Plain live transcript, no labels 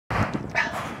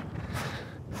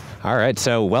All right,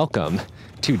 so welcome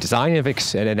to Design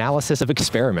and Analysis of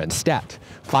Experiments, STAT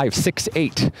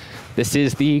 568. This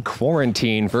is the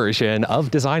quarantine version of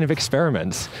Design of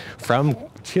Experiments from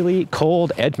chilly,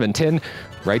 cold Edmonton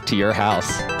right to your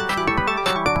house.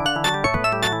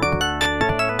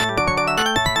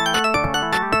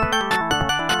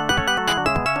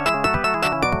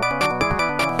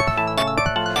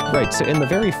 Right, so in the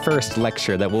very first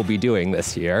lecture that we'll be doing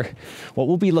this year, what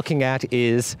we'll be looking at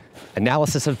is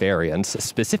analysis of variance,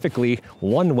 specifically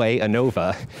one-way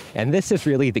ANOVA, and this is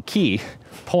really the key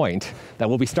point that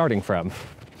we'll be starting from.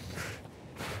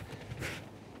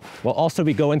 We'll also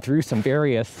be going through some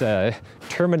various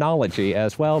terminology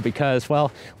as well because,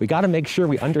 well, we got to make sure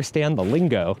we understand the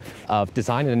lingo of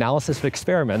design and analysis of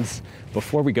experiments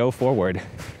before we go forward.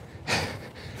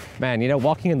 Man, you know,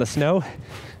 walking in the snow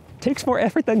takes more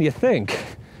effort than you think.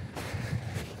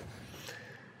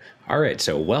 All right,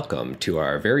 so welcome to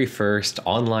our very first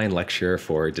online lecture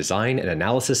for Design and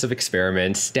Analysis of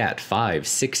Experiments, STAT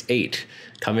 568,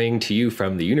 coming to you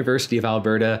from the University of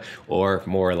Alberta, or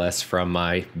more or less from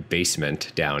my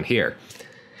basement down here.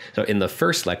 So in the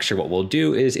first lecture, what we'll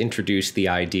do is introduce the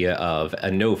idea of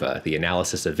ANOVA, the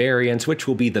analysis of variance, which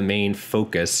will be the main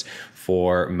focus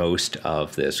for most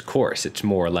of this course. It's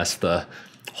more or less the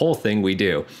whole thing we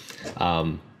do.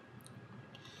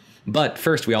 But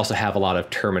first, we also have a lot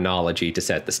of terminology to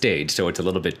set the stage. So it's a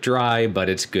little bit dry, but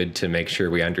it's good to make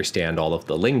sure we understand all of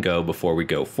the lingo before we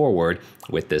go forward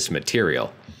with this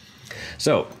material.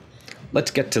 So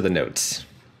let's get to the notes.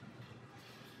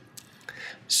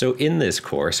 So in this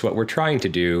course, what we're trying to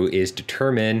do is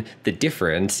determine the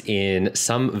difference in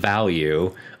some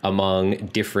value among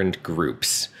different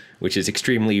groups, which is an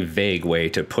extremely vague way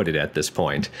to put it at this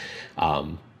point.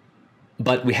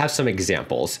 But we have some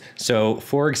examples. So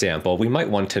for example, we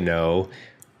might want to know,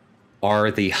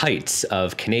 are the heights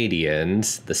of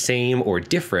Canadians the same or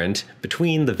different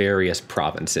between the various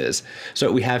provinces?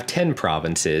 So we have 10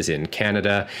 provinces in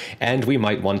Canada, and we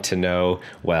might want to know,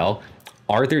 well,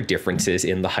 are there differences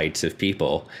in the heights of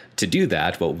people? To do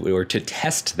that, or to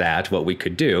test that, what we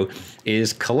could do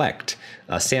is collect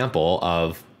a sample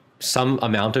of some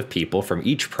amount of people from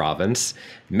each province,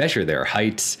 measure their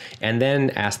heights, and then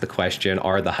ask the question,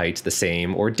 are the heights the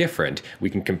same or different?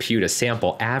 We can compute a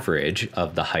sample average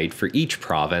of the height for each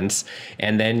province,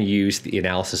 and then use the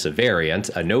analysis of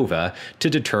variance, ANOVA, to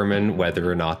determine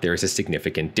whether or not there's a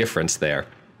significant difference there.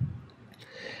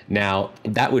 Now,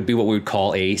 that would be what we would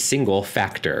call a single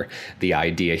factor. The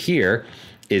idea here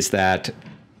is that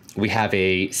we have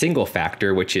a single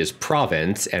factor, which is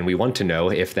province, and we want to know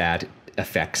if that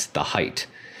affects the height.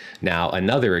 Now,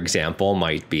 another example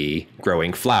might be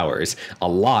growing flowers. A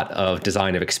lot of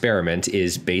design of experiments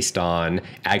is based on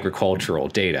agricultural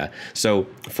data. So,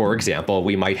 for example,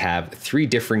 we might have 3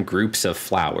 different groups of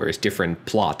flowers, different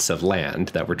plots of land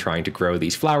that we're trying to grow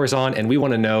these flowers on, and we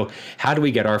want to know, how do we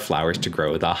get our flowers to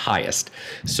grow the highest?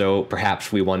 So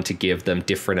perhaps we want to give them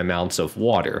different amounts of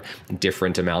water,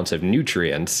 different amounts of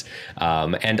nutrients,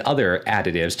 and other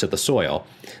additives to the soil.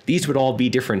 These would all be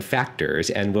different factors,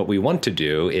 and what we want to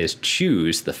do is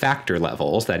choose the factor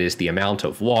levels, that is the amount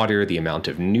of water, the amount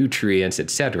of nutrients,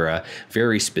 etc.,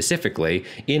 very specifically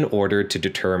in order to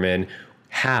determine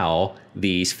how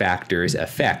these factors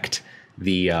affect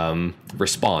the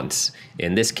response.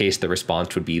 In this case, the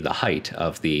response would be the height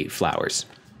of the flowers.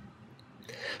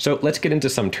 So let's get into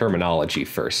some terminology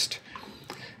first.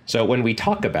 So when we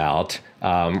talk about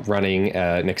running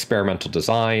an experimental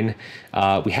design,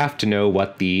 we have to know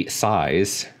what the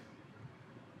size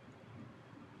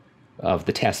of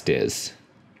the test is.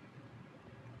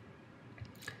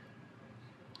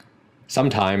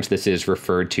 Sometimes this is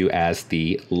referred to as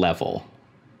the level.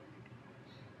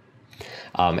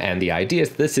 And the idea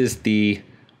is this is the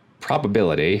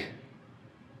probability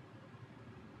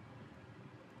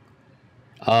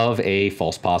of a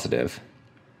false positive.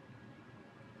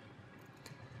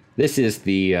 This is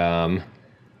the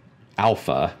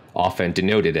alpha, often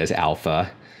denoted as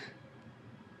alpha,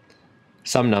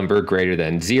 some number greater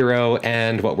than 0,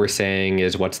 and what we're saying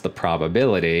is what's the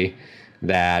probability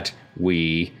that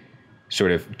we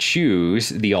sort of choose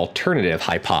the alternative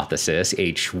hypothesis,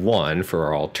 H1 for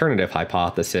our alternative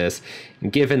hypothesis,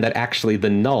 given that actually the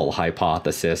null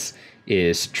hypothesis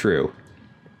is true.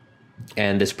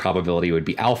 And this probability would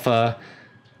be alpha,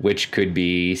 which could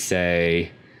be,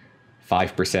 say,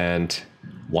 5%,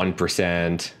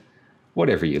 1%,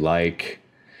 whatever you like.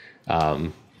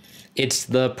 It's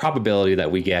the probability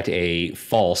that we get a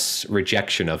false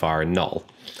rejection of our null.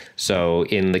 So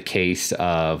in the case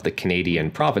of the Canadian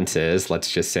provinces,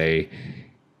 let's just say,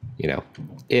 you know,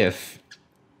 if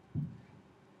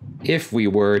we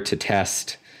were to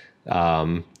test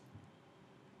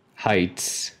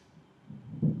heights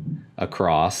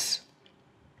across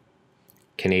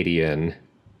Canadian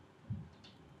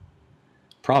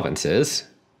provinces,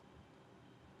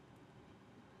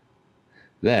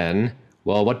 then,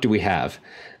 well, what do we have?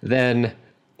 Then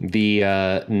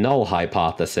the null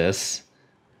hypothesis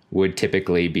would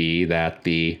typically be that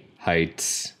the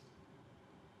heights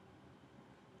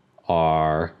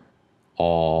are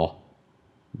all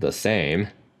the same.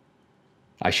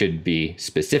 I should be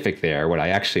specific there. What I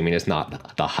actually mean is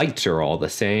not the heights are all the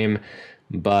same,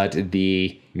 but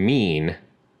the mean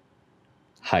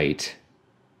height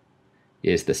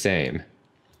is the same.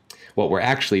 What we're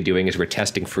actually doing is we're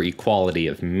testing for equality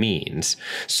of means.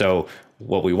 So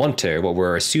what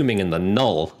we're assuming in the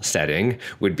null setting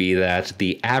would be that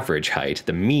the average height,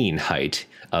 the mean height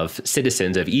of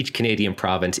citizens of each Canadian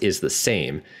province is the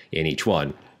same in each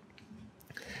one.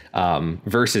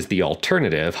 Versus the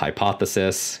alternative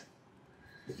hypothesis.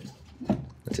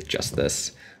 Let's adjust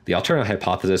this. The alternative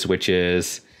hypothesis, which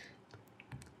is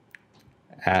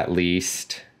at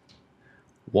least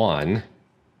one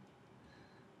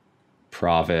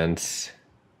province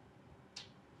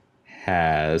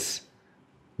has,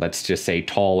 let's just say,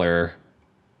 taller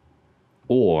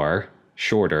or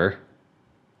shorter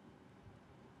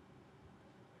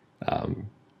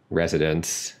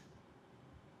residents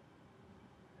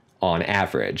on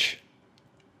average.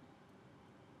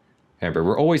 Remember,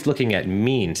 we're always looking at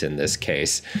means in this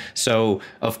case. So,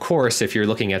 of course, if you're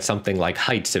looking at something like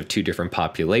heights of two different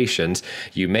populations,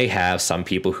 you may have some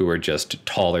people who are just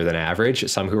taller than average,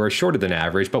 some who are shorter than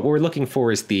average, but what we're looking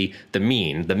for is the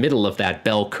mean, the middle of that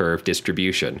bell curve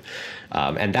distribution.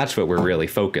 And that's what we're really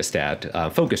focused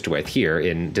with here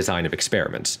in design of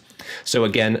experiments. So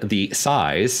again, the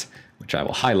size, which I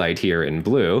will highlight here in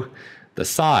blue, the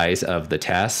size of the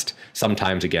test,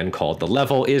 sometimes again called the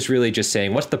level, is really just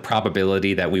saying what's the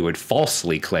probability that we would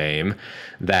falsely claim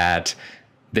that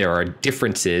there are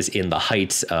differences in the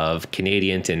heights of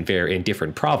Canadians in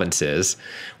different provinces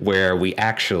where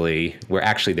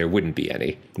there wouldn't be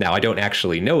any. Now, I don't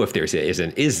actually know if there is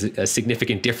a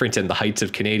significant difference in the heights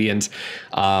of Canadians.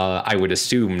 I would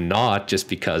assume not, just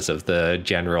because of the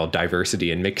general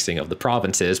diversity and mixing of the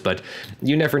provinces, but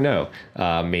you never know.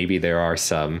 Maybe there are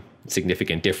some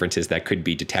significant differences that could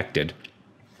be detected.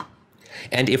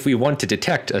 And if we want to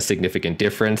detect a significant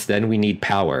difference, then we need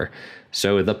power.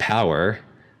 So the power,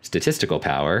 statistical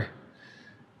power,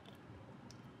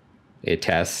 a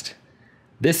test,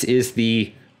 this is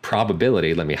the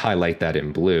probability. Let me highlight that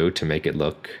in blue to make it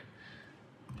look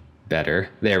better.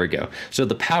 There we go. So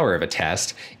the power of a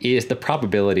test is the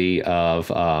probability of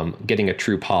getting a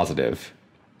true positive.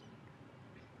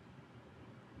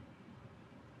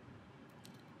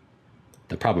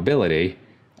 The probability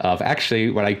of,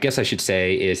 actually, what I guess I should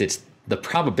say is it's the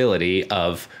probability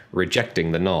of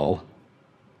rejecting the null,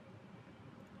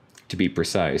 to be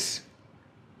precise.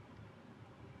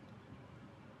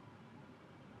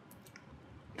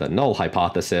 The null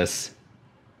hypothesis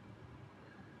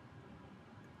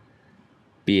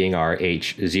being our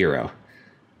H0.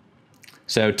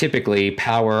 So typically,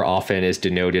 power often is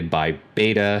denoted by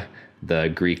beta, the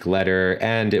Greek letter,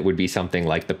 and it would be something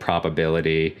like the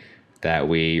probability that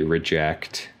we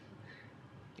reject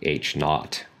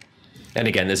H0. And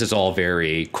again, this is all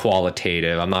very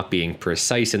qualitative. I'm not being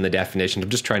precise in the definition. I'm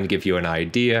just trying to give you an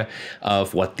idea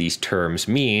of what these terms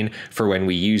mean for when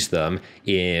we use them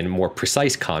in more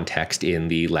precise context in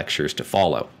the lectures to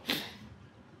follow.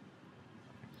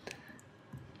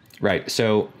 Right,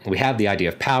 so we have the idea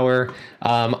of power.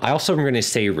 I also am going to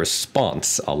say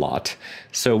response a lot.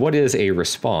 So what is a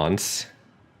response?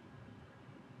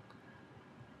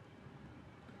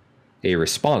 A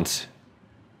response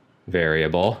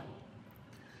variable.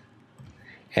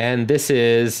 And this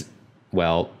is,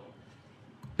 well,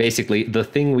 basically the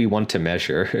thing we want to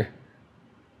measure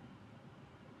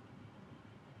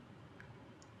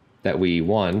that we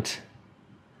want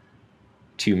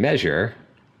to measure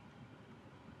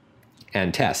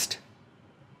and test.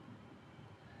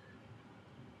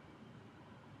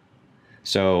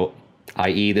 So,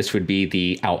 i.e., this would be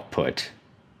the output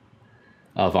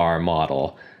of our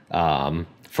model.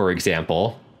 For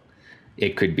example,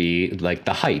 it could be like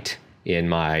the height in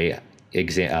my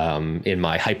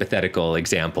hypothetical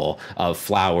example of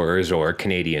flowers or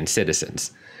Canadian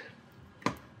citizens.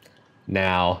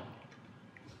 Now,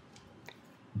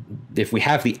 if we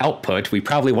have the output, we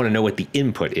probably want to know what the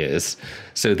input is.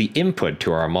 So the input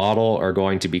to our model are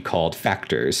going to be called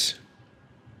factors.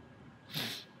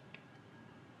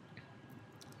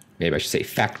 Maybe I should say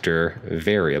factor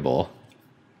variable.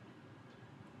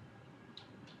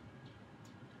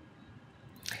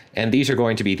 And these are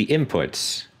going to be the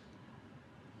inputs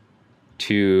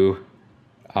to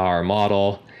our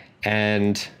model.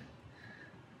 And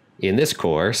in this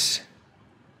course,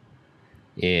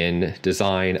 in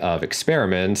design of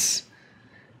experiments,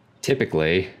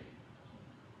 typically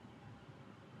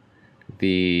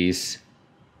these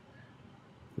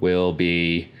will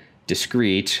be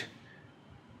discrete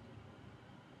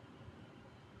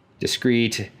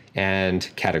and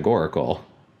categorical.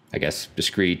 I guess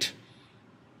discrete,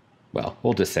 well,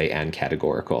 we'll just say and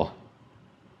categorical.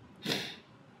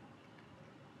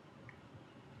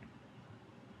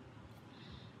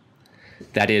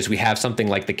 That is, we have something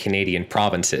like the Canadian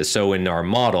provinces. So in our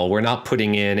model, we're not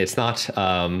putting in, it's not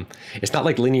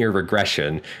like linear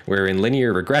regression, where in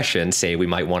linear regression, say we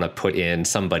might want to put in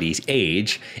somebody's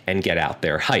age and get out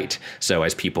their height. So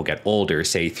as people get older,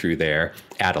 say through their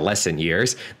adolescent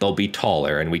years, they'll be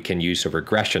taller, and we can use a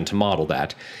regression to model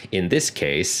that. In this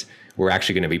case, we're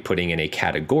actually going to be putting in a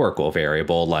categorical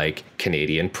variable like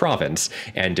Canadian province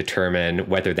and determine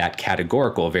whether that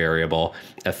categorical variable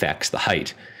affects the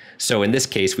height. So in this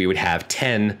case, we would have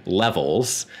 10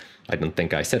 levels. I don't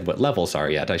think I said what levels are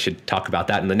yet. I should talk about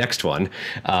that in the next one.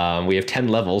 We have 10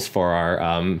 levels for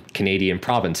our Canadian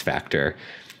province factor.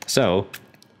 So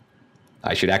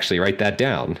I should actually write that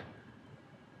down.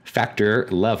 Factor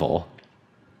level.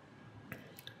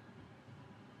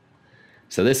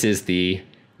 So this is the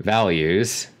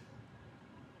values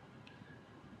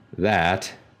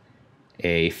that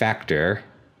a factor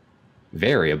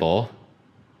variable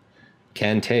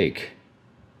can take.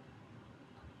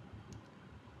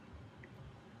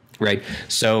 Right,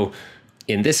 so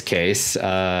in this case,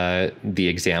 the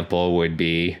example would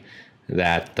be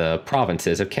that the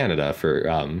provinces of Canada,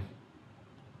 for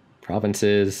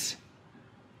provinces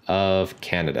of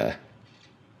Canada,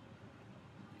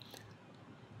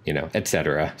 you know,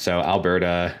 etc. So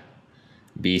Alberta,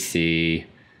 BC,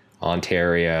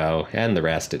 Ontario, and the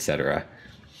rest, etc.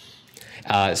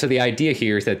 So the idea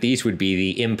here is that these would be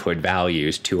the input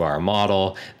values to our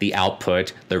model. The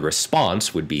output, the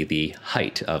response, would be the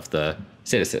height of the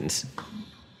citizens.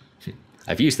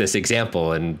 I've used this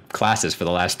example in classes for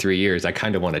the last 3 years. I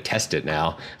kind of want to test it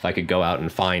now. If I could go out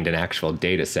and find an actual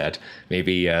data set,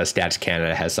 maybe Stats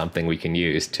Canada has something we can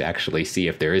use to actually see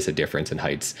if there is a difference in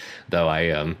heights, though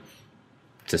I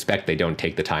suspect they don't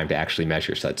take the time to actually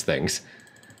measure such things.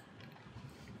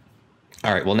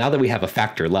 All right, well, now that we have a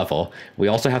factor level, we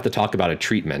also have to talk about a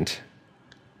treatment.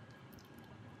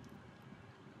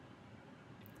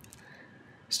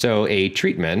 So a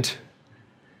treatment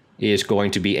is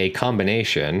going to be a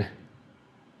combination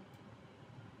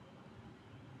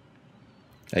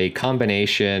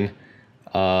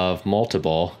of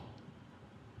multiple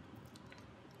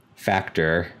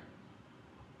factor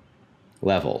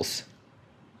levels.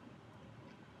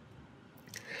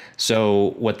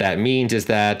 So what that means is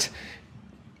that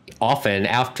often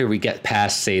after we get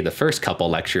past, say, the first couple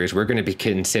lectures, we're going to be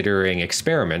considering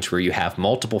experiments where you have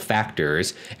multiple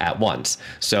factors at once.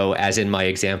 So as in my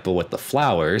example with the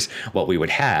flowers, what we would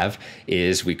have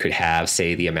is we could have,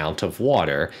 say, the amount of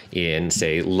water in,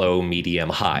 say, low, medium,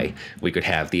 high. We could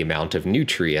have the amount of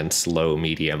nutrients, low,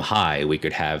 medium, high. We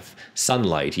could have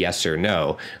sunlight, yes or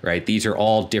no, right? These are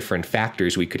all different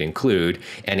factors we could include,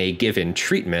 and a given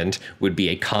treatment would be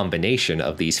a combination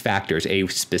of these factors, a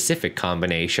specific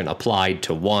combination applied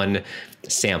to one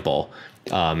sample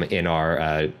in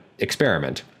our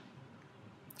experiment.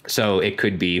 So it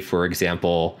could be, for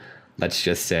example, let's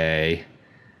just say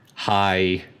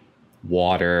high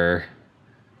water,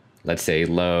 let's say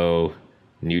low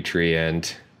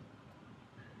nutrient,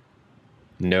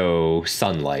 no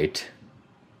sunlight,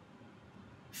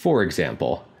 for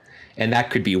example. And that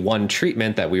could be one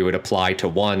treatment that we would apply to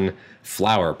one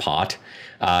flower pot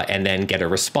and then get a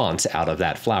response out of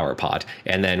that flower pot.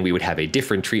 And then we would have a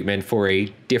different treatment for a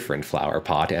different flower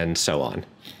pot, and so on.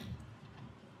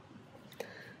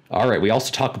 All right, we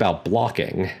also talk about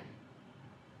blocking.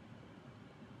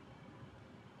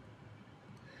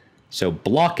 So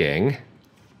blocking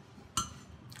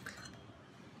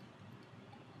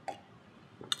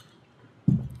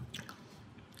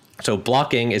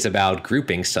is about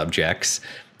grouping subjects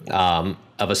of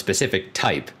a specific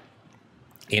type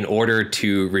in order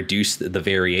to reduce the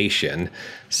variation.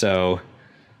 So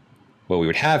what we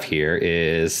would have here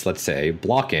is, let's say,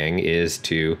 blocking is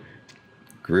to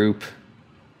group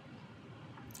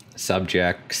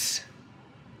subjects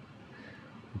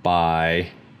by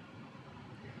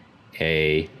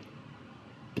a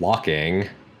blocking,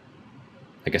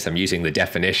 I guess I'm using the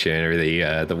definition or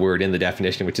the word in the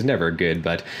definition, which is never good,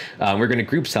 but we're going to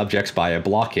group subjects by a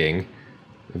blocking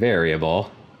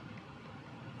variable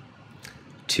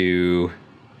to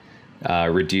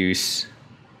reduce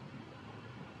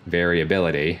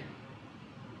variability.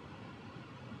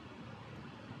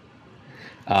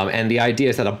 And the idea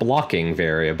is that a blocking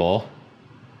variable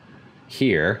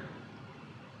here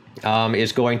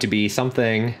is going to be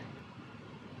something,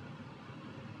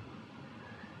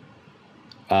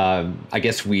 I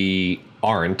guess we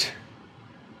aren't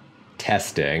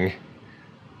testing,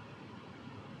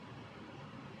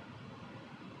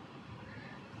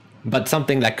 but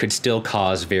something that could still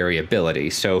cause variability.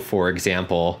 So for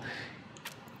example,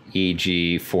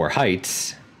 e.g. for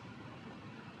heights,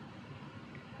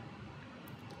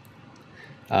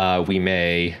 we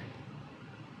may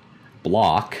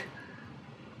block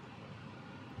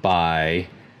by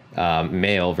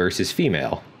male versus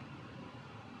female.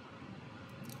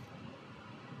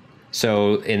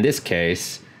 So in this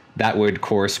case, that would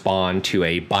correspond to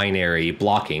a binary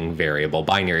blocking variable.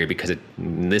 Binary because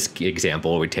in this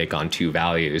example, it would take on two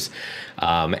values.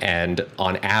 And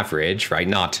on average, right,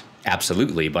 not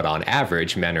absolutely, but on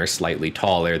average, men are slightly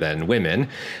taller than women.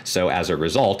 So as a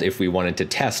result, if we wanted to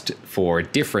test for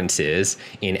differences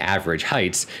in average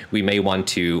heights, we may want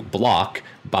to block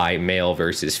by male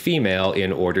versus female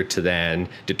in order to then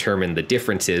determine the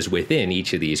differences within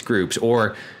each of these groups,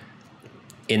 or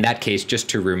in that case, just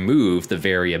to remove the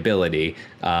variability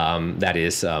that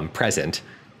is present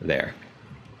there.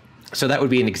 So that would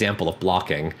be an example of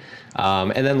blocking.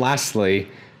 And then lastly,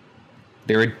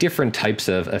 there are different types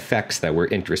of effects that we're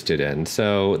interested in.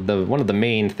 So one of the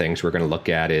main things we're going to look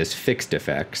at is fixed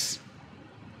effects.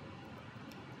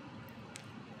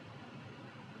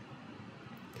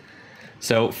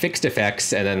 So fixed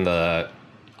effects, and then the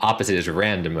opposite is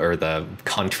random, or the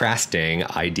contrasting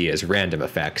idea is random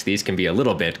effects. These can be a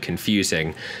little bit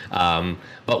confusing,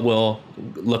 but we'll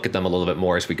look at them a little bit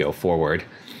more as we go forward.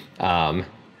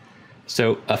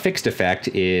 So a fixed effect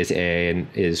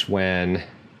is when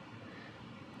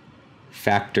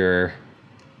factor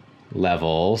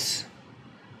levels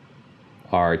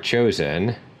are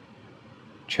chosen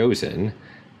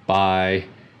by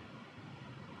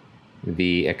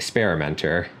the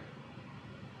experimenter.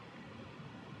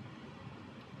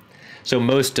 So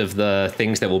most of the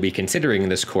things that we'll be considering in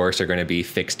this course are going to be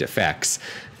fixed effects.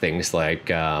 Things like,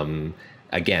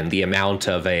 again, the amount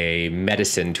of a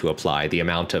medicine to apply, the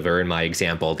amount of, or in my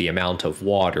example, the amount of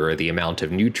water, or the amount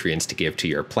of nutrients to give to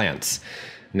your plants.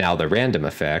 Now the random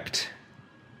effect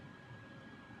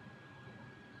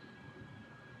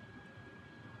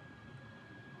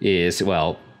is,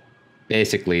 well,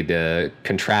 basically the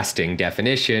contrasting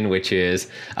definition, which is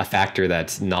a factor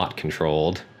that's not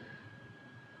controlled.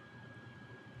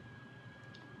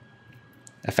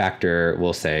 A factor,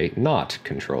 we'll say, not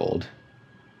controlled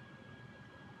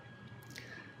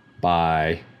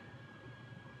by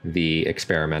the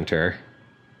experimenter,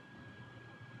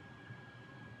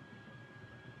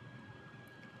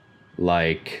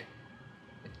 like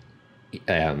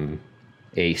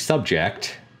a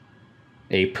subject,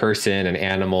 a person, an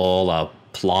animal, a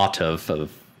plot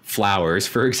of flowers,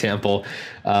 for example,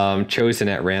 chosen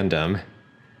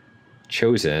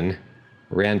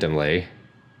randomly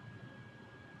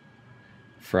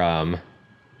from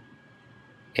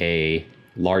a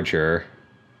larger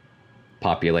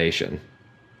population.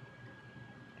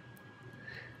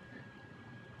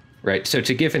 Right, so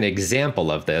to give an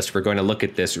example of this, we're going to look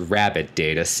at this rabbit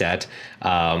data set,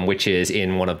 which is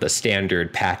in one of the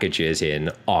standard packages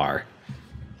in R.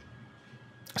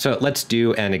 So let's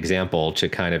do an example to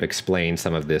kind of explain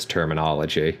some of this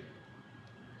terminology.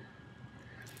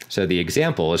 So the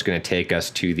example is going to take us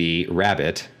to the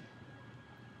rabbit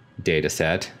data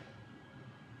set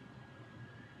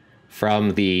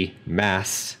from the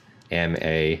mass,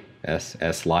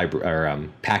 M-A-S-S library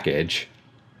package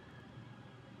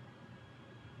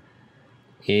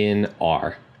in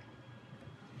R.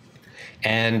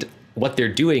 And what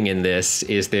they're doing in this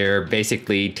is they're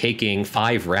basically taking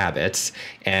 5 rabbits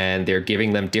and they're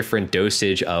giving them different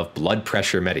dosage of blood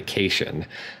pressure medication.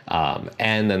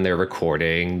 And then they're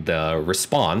recording the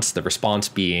response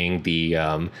being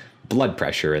the blood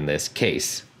pressure in this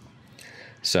case.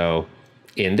 So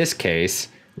in this case,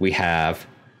 we have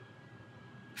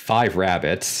 5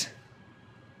 rabbits.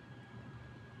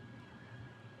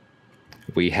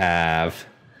 We have,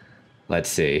 let's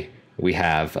see, we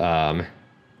have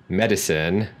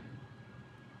medicine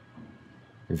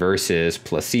versus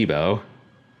placebo.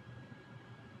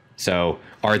 So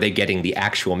are they getting the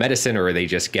actual medicine, or are they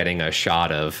just getting a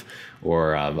shot of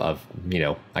you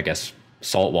know, I guess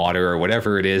salt water or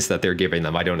whatever it is that they're giving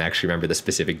them? I don't actually remember the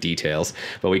specific details,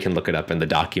 but we can look it up in the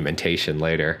documentation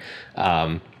later.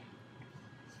 And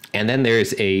then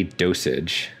there's a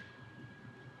dosage.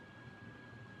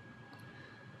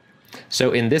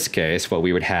 So in this case, what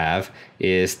we would have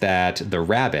is that the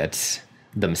rabbits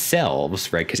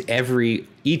themselves, right, because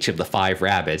each of the 5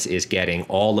 rabbits is getting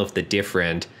all of the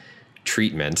different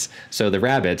treatments. So the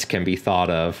rabbits can be thought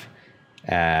of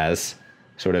as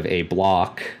sort of a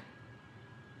block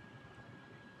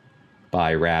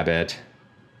by rabbit.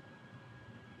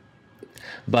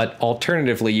 But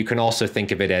alternatively, you can also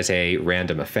think of it as a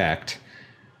random effect.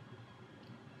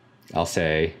 I'll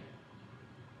say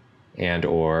and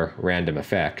or random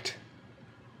effect.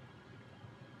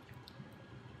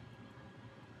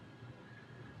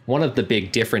 One of the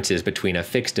big differences between a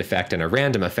fixed effect and a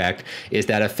random effect is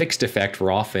that a fixed effect,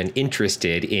 we're often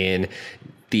interested in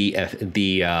the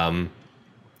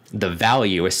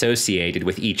value associated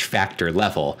with each factor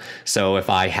level. So if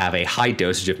I have a high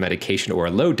dosage of medication or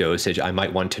a low dosage, I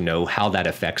might want to know how that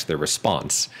affects the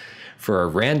response. For a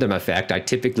random effect, I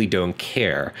typically don't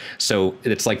care. So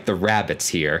it's like the rabbits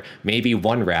here. Maybe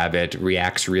one rabbit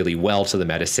reacts really well to the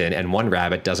medicine and one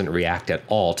rabbit doesn't react at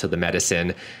all to the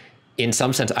medicine. In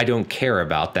some sense, I don't care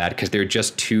about that because they're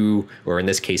just 2, or in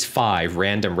this case 5,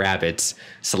 random rabbits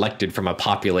selected from a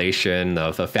population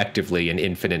of effectively an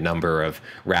infinite number of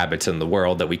rabbits in the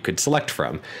world that we could select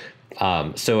from.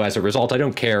 So as a result, I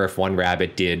don't care if one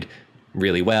rabbit did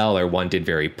really well or one did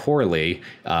very poorly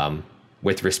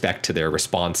with respect to their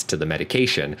response to the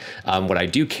medication. What I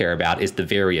do care about is the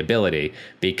variability,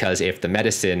 because if the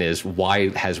medicine has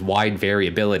wide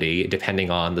variability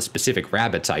depending on the specific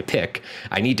rabbits I pick,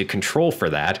 I need to control for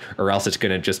that, or else it's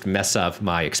going to just mess up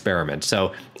my experiment.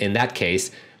 So in that case,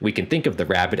 we can think of the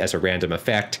rabbit as a random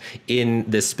effect. In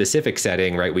this specific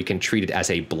setting, right, we can treat it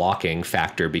as a blocking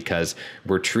factor because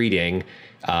we're treating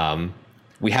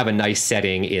we have a nice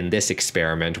setting in this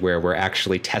experiment where we're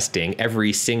actually testing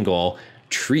every single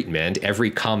treatment,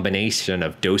 every combination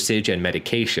of dosage and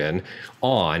medication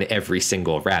on every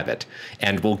single rabbit.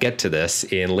 And we'll get to this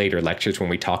in later lectures when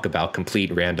we talk about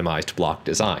complete randomized block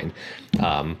design.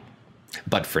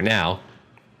 But for now,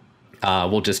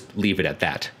 we'll just leave it at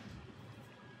that.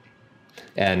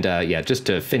 And yeah, just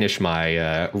to finish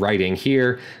my writing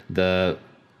here, the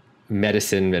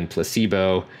medicine and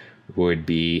placebo would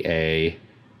be a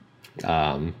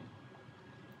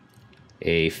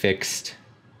fixed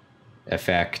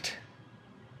effect,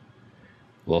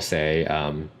 we'll say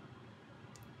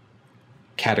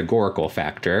categorical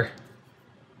factor,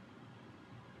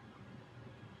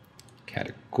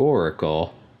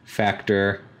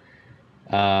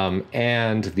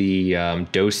 and the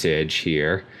dosage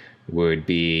here would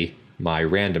be my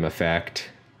random effect.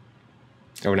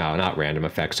 Oh, no, not random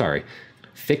effect, sorry.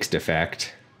 Fixed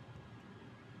effect.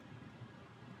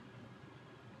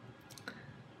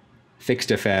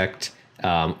 Fixed effect,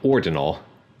 ordinal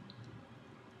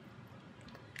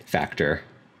factor.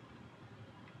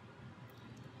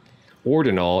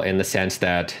 Ordinal in the sense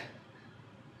that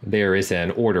there is an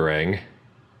ordering.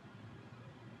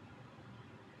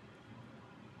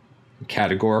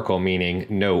 Categorical meaning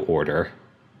no order.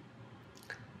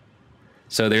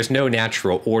 So there's no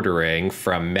natural ordering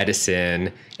from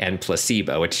medicine and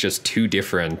placebo. It's just 2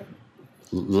 different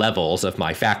levels of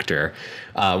my factor.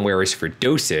 Whereas for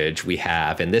dosage, we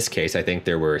have, in this case, I think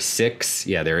there were 6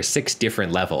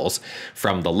 different levels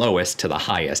from the lowest to the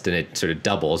highest, and it sort of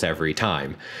doubles every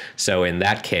time. So in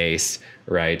that case,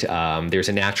 right, there's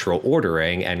a natural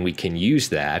ordering, and we can use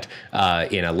that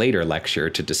in a later lecture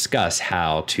to discuss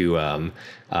how to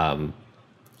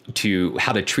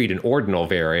treat an ordinal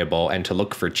variable and to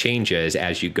look for changes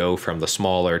as you go from the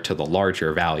smaller to the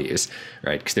larger values,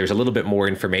 right? Because there's a little bit more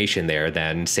information there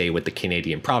than, say, with the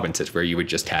Canadian provinces, where you would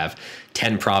just have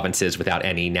 10 provinces without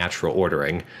any natural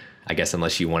ordering, I guess,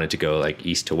 unless you wanted to go like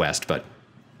east to west, but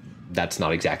that's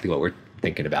not exactly what we're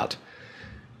thinking about.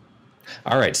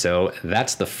 All right, so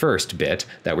that's the first bit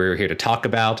that we're here to talk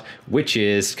about, which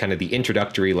is kind of the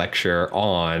introductory lecture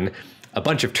on a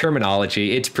bunch of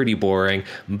terminology. It's pretty boring,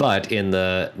 but in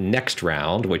the next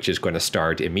round, which is going to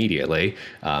start immediately,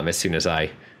 as soon as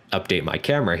I update my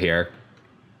camera here,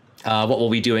 what we'll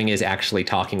be doing is actually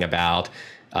talking about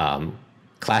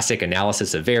classic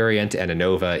analysis of variant and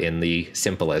ANOVA in the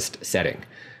simplest setting.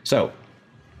 So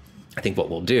I think what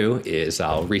we'll do is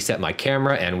I'll reset my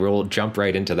camera and we'll jump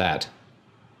right into that.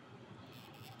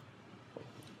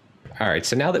 All right,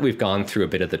 so now that we've gone through a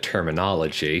bit of the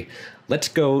terminology, let's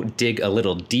go dig a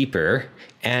little deeper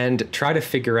and try to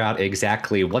figure out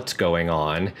exactly what's going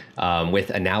on with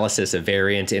analysis of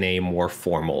variant in a more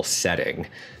formal setting,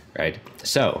 right?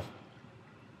 So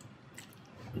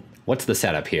what's the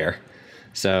setup here?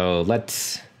 So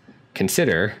let's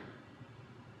consider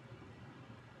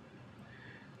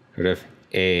sort of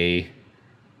a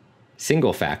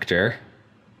single factor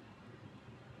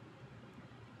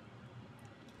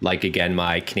like again,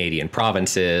 my Canadian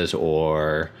provinces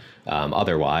or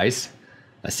otherwise,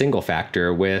 a single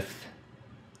factor with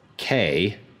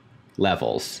k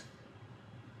levels.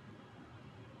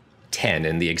 10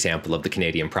 in the example of the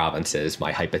Canadian provinces,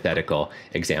 my hypothetical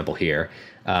example here.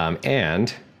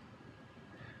 And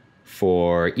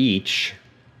for each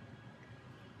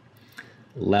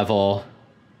level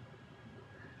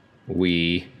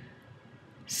we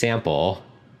sample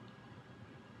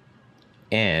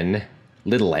n,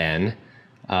 little n,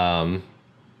 I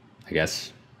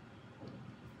guess,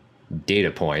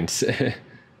 data points,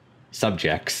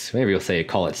 subjects, maybe we'll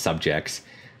call it subjects,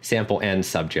 sample n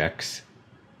subjects,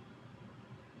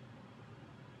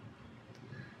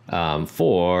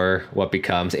 for what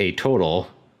becomes a total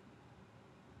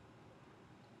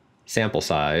sample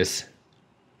size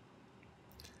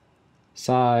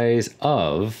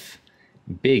of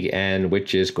big N,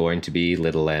 which is going to be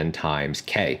little n times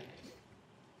k.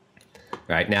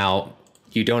 Right, now,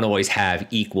 you don't always have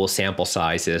equal sample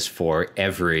sizes for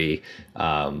every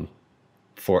of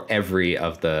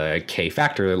the k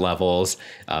factor levels.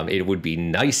 It would be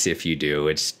nice if you do.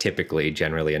 It's typically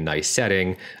generally a nice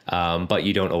setting, but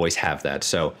you don't always have that.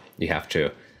 So you have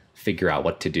to figure out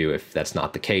what to do if that's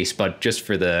not the case. But just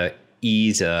for the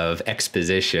ease of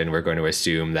exposition, we're going to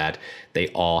assume that they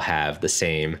all have the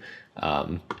same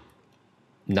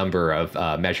number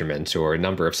of measurements or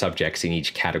number of subjects in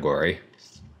each category.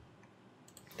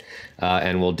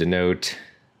 And we'll denote,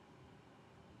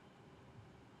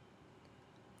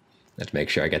 let's make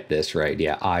sure I get this right.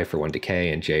 Yeah, I for 1 to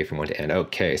k and j from 1 to n.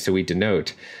 Okay, so we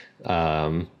denote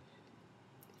y,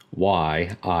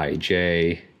 I,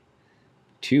 j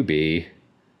to be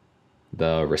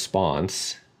the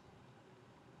response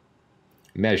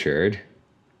measured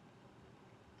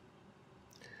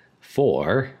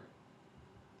for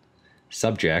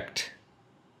subject,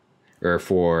 or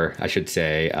for, I should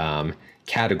say,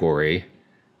 category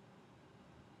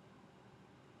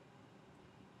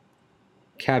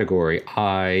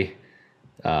I,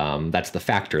 that's the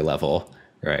factor level,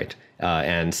 right?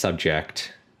 And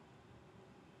subject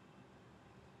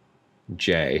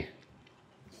j.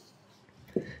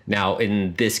 Now,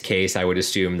 in this case, I would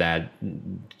assume that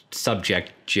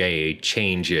subject j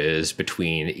changes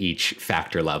between each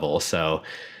factor level. So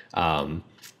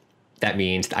that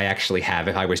means I actually have,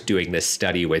 if I was doing this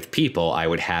study with people, I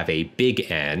would have a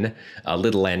big N, a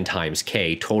little n times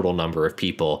k, total number of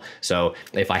people. So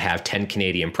if I have 10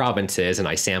 Canadian provinces and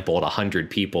I sampled 100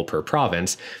 people per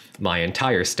province, my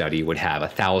entire study would have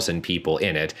 1,000 people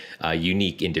in it,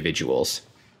 unique individuals.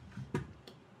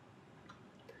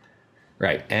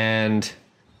 Right, and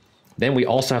then we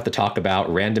also have to talk about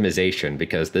randomization,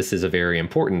 because this is a very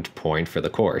important point for the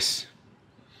course.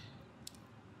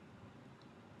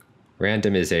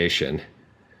 Randomization.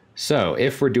 So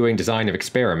if we're doing design of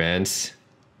experiments,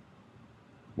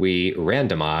 we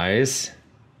randomize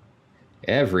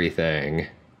everything.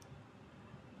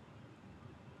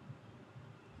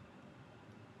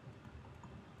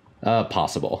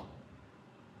 Possible.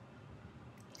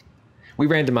 We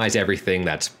randomize everything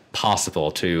that's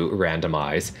possible to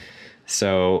randomize.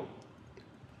 So,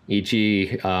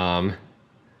 e.g.,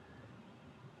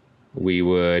 we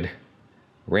would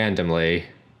randomly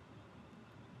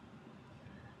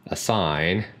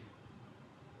assign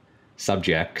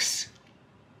subjects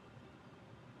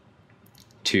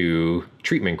to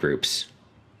treatment groups.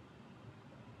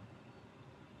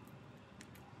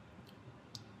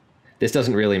 This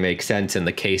doesn't really make sense in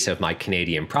the case of my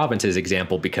Canadian provinces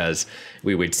example, because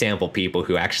we would sample people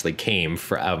who actually came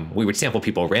from, we would sample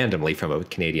people randomly from a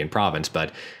Canadian province,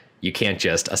 but you can't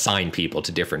just assign people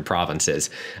to different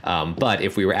provinces. But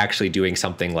if we were actually doing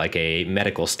something like a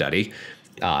medical study,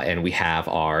 and we have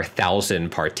our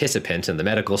 1,000 participants in the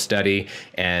medical study,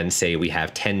 and say we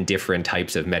have 10 different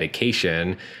types of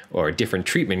medication or different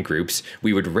treatment groups,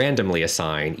 we would randomly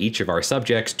assign each of our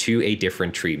subjects to a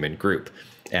different treatment group.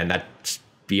 And that's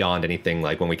beyond anything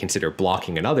like when we consider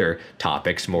blocking and other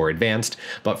topics more advanced.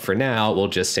 But for now, we'll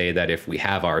just say that if we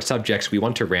have our subjects, we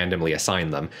want to randomly assign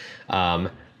them.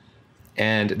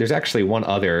 And there's actually one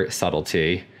other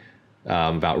subtlety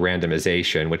about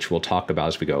randomization, which we'll talk about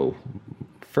as we go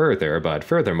further. But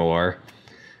furthermore,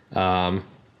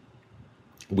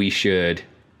 we should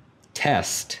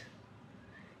test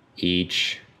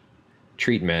each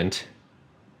treatment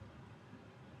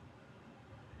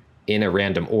in a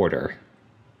random order.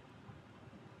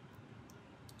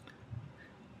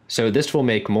 So this will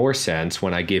make more sense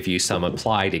when I give you some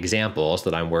applied examples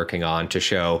that I'm working on to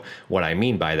show what I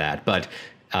mean by that. But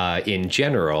in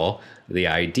general, the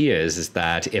idea is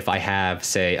that if I have,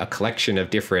 say, a collection of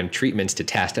different treatments to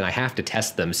test and I have to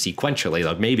test them sequentially,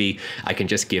 like maybe I can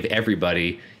just give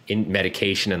everybody in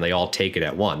medication and they all take it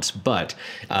at once. But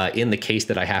in the case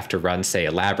that I have to run, say,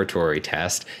 a laboratory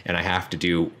test and I have to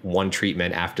do one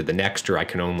treatment after the next, or I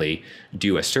can only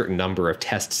do a certain number of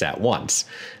tests at once,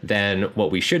 then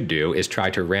what we should do is try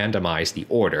to randomize the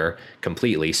order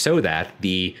completely so that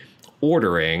the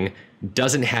ordering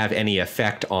doesn't have any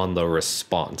effect on the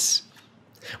response.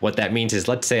 What that means is,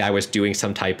 let's say I was doing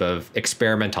some type of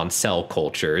experiment on cell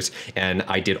cultures and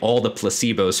I did all the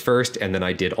placebos first and then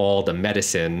I did all the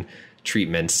medicine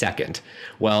treatment second.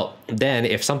 Well, then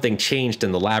if something changed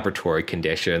in the laboratory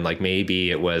condition, like maybe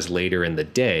it was later in the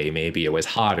day, maybe it was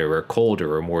hotter or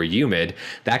colder or more humid,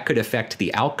 that could affect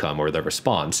the outcome or the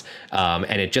response.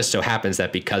 And it just so happens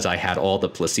that because I had all the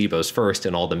placebos first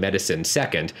and all the medicine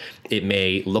second, it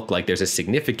may look like there's a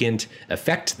significant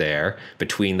effect there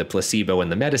between the placebo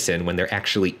and the medicine when there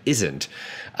actually isn't.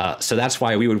 So that's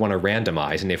why we would want to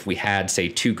randomize. And if we had, say,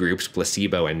 two groups,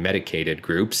 placebo and medicated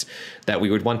groups, that we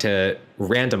would want to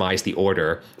randomize the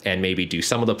order and maybe do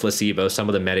some of the placebo, some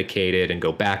of the medicated, and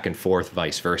go back and forth,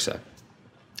 vice versa.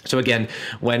 So again,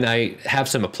 when I have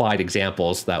some applied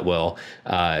examples that will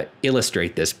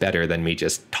illustrate this better than me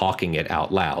just talking it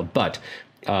out loud, but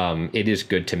it is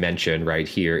good to mention right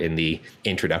here in the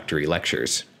introductory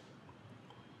lectures.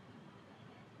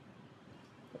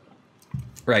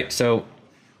 Right, so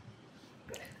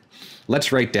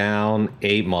let's write down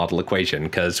a model equation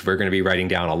because we're going to be writing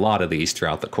down a lot of these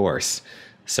throughout the course.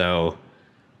 So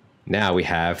now we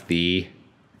have the,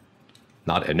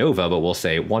 not ANOVA, but we'll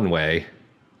say one-way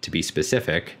to be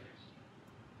specific,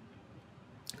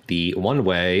 the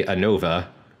one-way ANOVA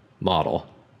model.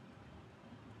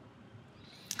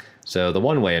 So the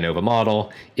one-way ANOVA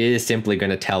model is simply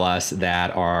going to tell us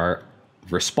that our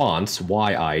response,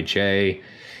 Yij,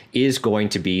 is going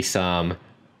to be some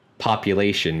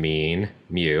population mean,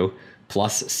 mu,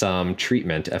 plus some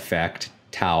treatment effect,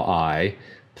 tau I,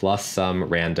 plus some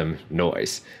random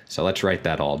noise. So let's write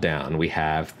that all down. We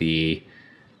have the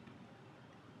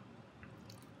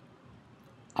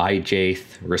ijth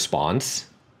response.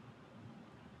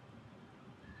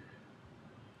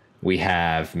 We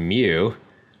have mu,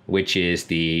 which is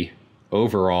the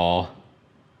overall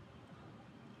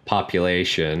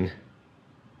population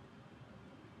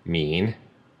mean.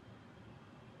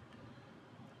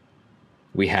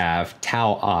 We have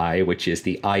tau I, which is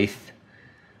the ith,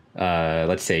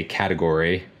 let's say,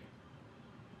 category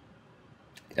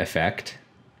effect.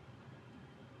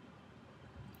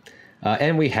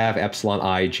 And we have epsilon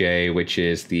ij, which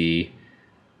is the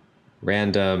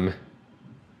random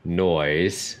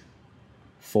noise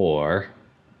for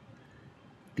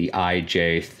the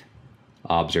ijth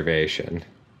observation.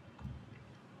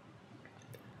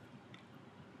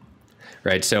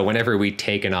 Right, so whenever we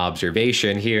take an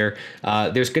observation here,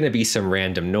 there's going to be some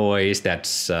random noise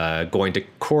that's going to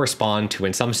correspond to,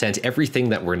 in some sense, everything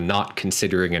that we're not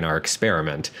considering in our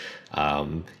experiment.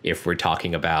 If we're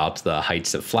talking about the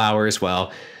heights of flowers,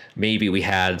 well, maybe we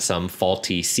had some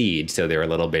faulty seeds, so they're a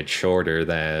little bit shorter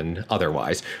than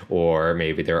otherwise. Or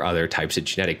maybe there are other types of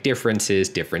genetic differences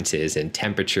in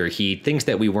temperature, heat, things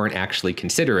that we weren't actually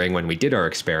considering when we did our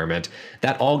experiment.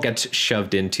 That all gets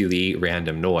shoved into the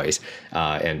random noise.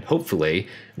 And hopefully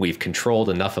we've controlled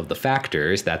enough of the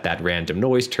factors that that random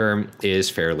noise term is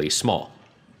fairly small.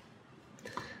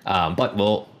 But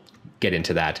we'll get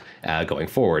into that going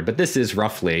forward. But this is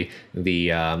roughly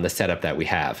the setup that we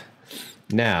have.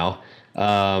 Now,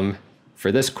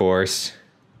 for this course,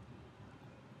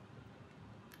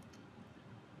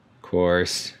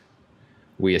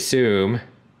 we assume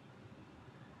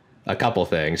a couple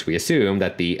things. We assume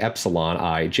that the epsilon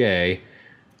ij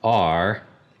are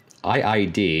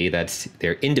IID, that's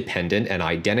they're independent and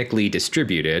identically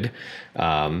distributed.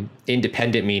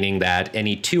 Independent meaning that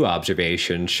any two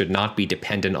observations should not be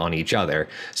dependent on each other.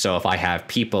 So if I have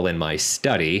people in my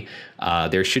study,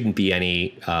 there shouldn't be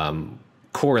any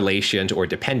correlations or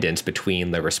dependence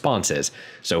between the responses.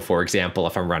 So for example,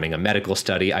 if I'm running a medical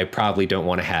study, I probably don't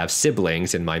want to have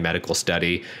siblings in my medical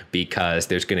study because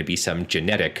there's going to be some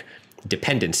genetic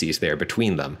dependencies there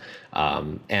between them.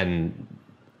 And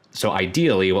so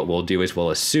ideally what we'll do is we'll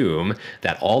assume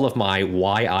that all of my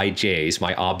Yijs,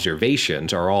 my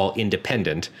observations, are all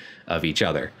independent of each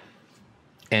other.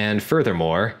 And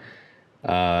furthermore,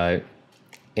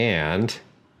 and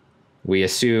we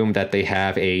assume that they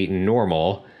have a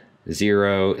normal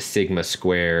 0 sigma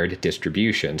squared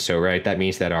distribution. So, right, that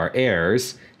means that our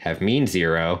errors have mean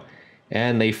 0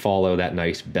 and they follow that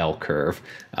nice bell curve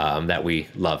that we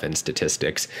love in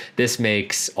statistics. This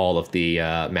makes all of the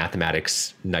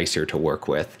mathematics nicer to work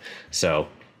with. So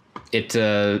it's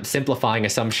a simplifying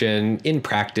assumption. In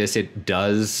practice, it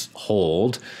does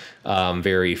hold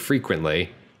very frequently.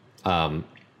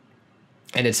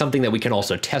 And it's something that we can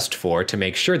also test for to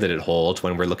make sure that it holds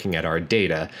when we're looking at our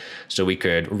data. So we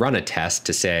could run a test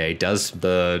to say,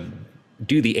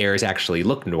 do the errors actually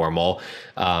look normal,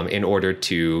 in order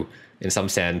to, in some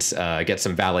sense, get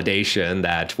some validation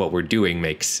that what we're doing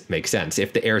makes sense.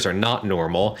 If the errors are not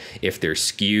normal, if they're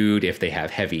skewed, if they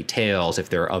have heavy tails, if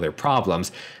there are other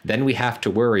problems, then we have to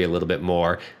worry a little bit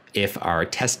more if our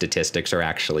test statistics are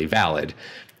actually valid.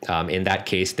 In that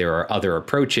case, there are other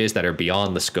approaches that are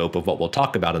beyond the scope of what we'll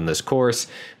talk about in this course,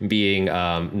 being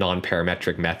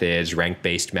non-parametric methods,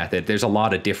 rank-based method. There's a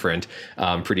lot of different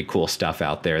pretty cool stuff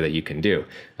out there that you can do.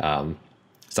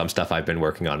 Some stuff I've been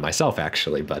working on myself,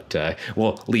 actually, but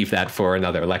we'll leave that for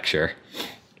another lecture.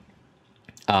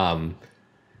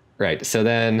 Right, so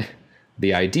then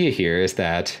the idea here is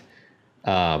that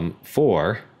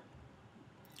for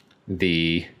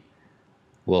the,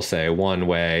 we'll say,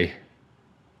 one-way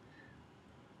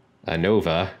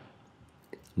ANOVA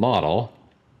model,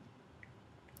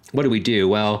 what do?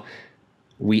 Well,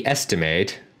 we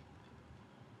estimate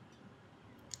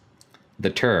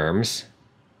the terms.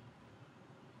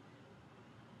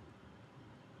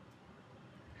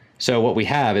 So what we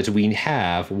have is we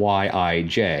have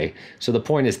Yij. So the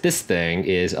point is this thing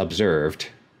is observed.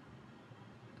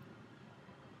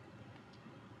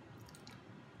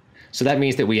 So that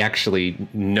means that we actually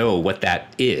know what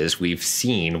that is. We've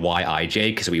seen Yij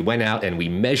because we went out and we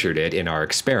measured it in our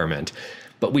experiment.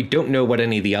 But we don't know what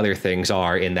any of the other things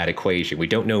are in that equation. We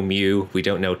don't know mu, we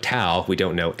don't know tau, we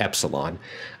don't know epsilon.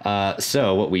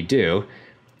 So what we do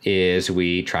is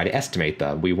we try to estimate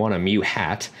them. We want a mu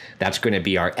hat. That's going to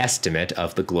be our estimate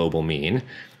of the global mean.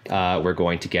 We're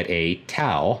going to get a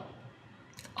tau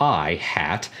I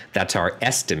hat. That's our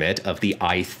estimate of the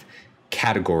ith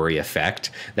category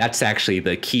effect. That's actually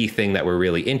the key thing that we're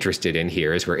really interested in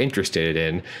here, is we're interested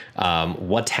in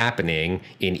what's happening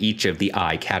in each of the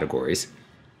I categories.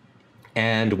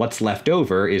 And what's left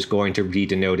over is going to be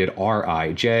denoted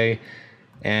Rij,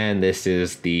 and this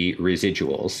is the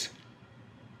residuals.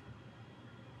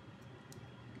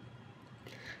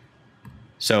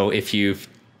 So if you've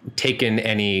taken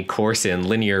any course in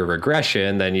linear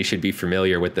regression, then you should be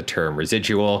familiar with the term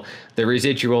residual. The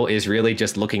residual is really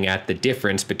just looking at the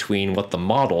difference between what the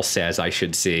model says I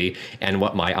should see and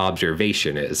what my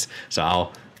observation is.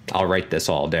 So I'll write this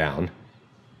all down.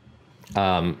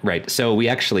 Right, so we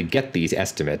actually get these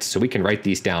estimates, so we can write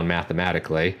these down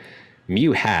mathematically.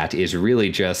 Mu hat is really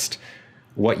just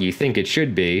what you think it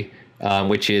should be,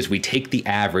 which is we take the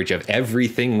average of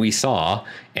everything we saw,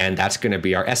 and that's going to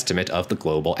be our estimate of the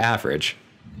global average.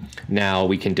 Now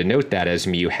we can denote that as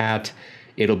mu hat.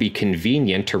 It'll be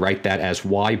convenient to write that as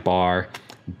y bar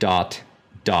dot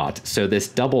dot. So this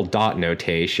double dot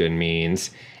notation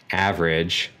means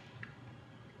average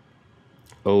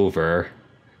over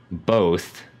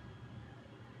both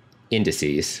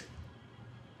indices.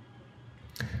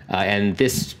 And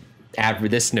this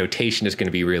notation is going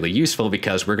to be really useful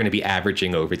because we're going to be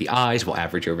averaging over the i's, we'll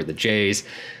average over the j's.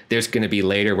 There's going to be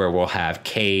later where we'll have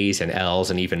k's and l's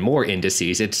and even more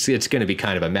indices. It's going to be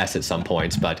kind of a mess at some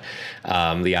points, but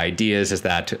the idea is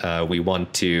that we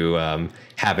want to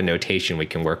have a notation we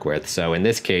can work with. So in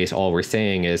this case, all we're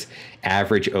saying is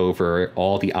average over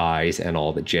all the i's and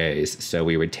all the j's. So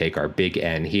we would take our big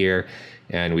N here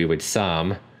and we would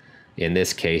sum, in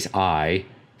this case, I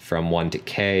from 1 to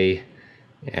k,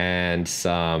 and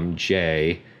some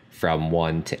j from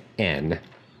 1 to n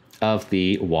of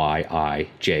the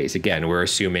Yij's. Again, we're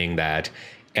assuming that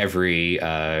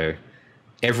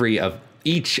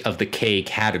each of the k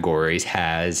categories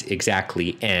has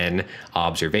exactly n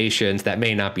observations. That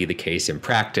may not be the case in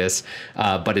practice,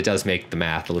 but it does make the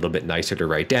math a little bit nicer to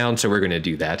write down, so we're going to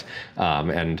do that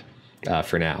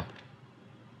for now.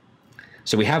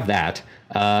 So we have that.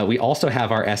 We also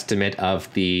have our estimate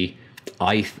of the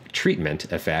ith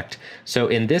treatment effect. So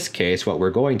in this case, what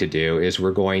we're going to do is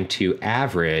we're going to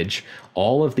average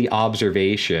all of the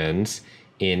observations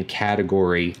in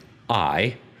category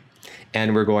I,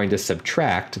 and we're going to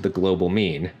subtract the global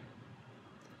mean.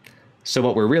 So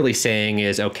what we're really saying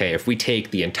is, okay, if we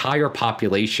take the entire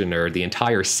population or the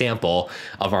entire sample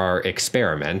of our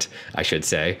experiment, I should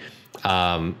say,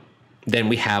 then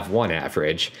we have one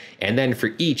average. And then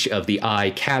for each of the I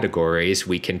categories,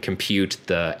 we can compute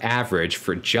the average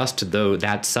for just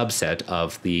that subset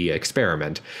of the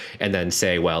experiment, and then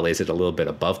say, well, is it a little bit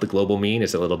above the global mean?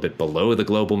 Is it a little bit below the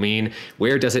global mean?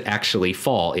 Where does it actually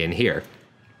fall in here?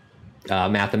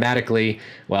 Mathematically,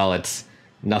 well, it's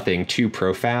nothing too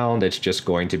profound. It's just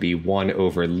going to be 1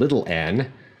 over little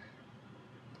n,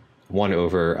 1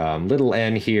 over little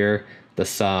n here, the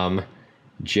sum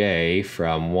j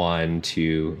from 1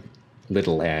 to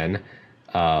little n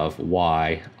of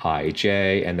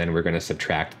yij, and then we're going to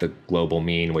subtract the global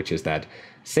mean, which is that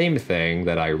same thing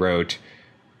that I wrote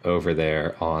over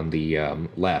there on the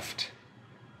left,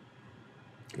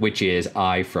 which is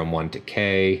I from 1 to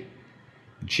k,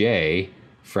 j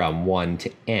from 1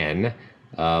 to n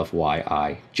of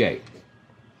yij.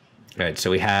 All right,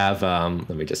 so we have, let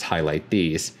me just highlight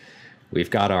these. We've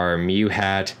got our mu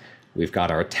hat, we've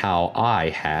got our tau I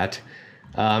hat,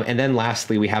 and then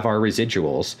lastly, we have our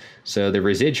residuals. So the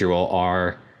residual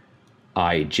are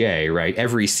ij, right?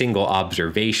 Every single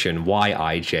observation,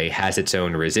 yij, has its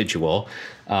own residual,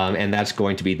 and that's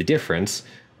going to be the difference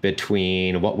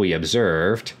between what we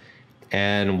observed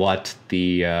and what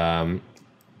the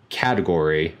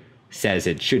category says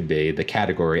it should be, the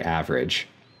category average.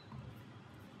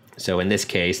 So in this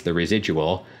case, the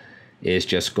residual is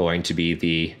just going to be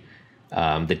the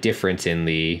difference in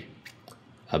the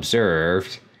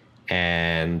observed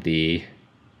and the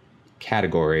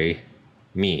category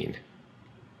mean.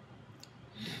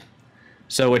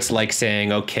 So it's like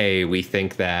saying, okay, we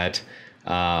think that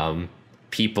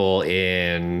people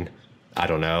in, I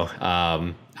don't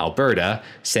know, Alberta,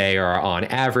 say, are on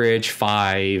average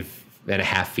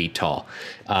 5.5 feet tall.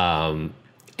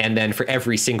 And then for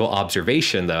every single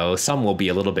observation, though, some will be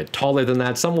a little bit taller than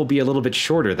that, some will be a little bit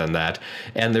shorter than that,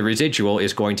 and the residual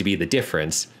is going to be the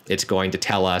difference. It's going to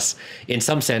tell us, in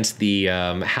some sense, the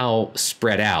how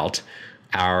spread out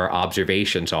our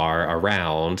observations are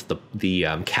around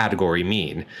the category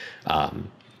mean.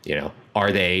 You know,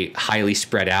 are they highly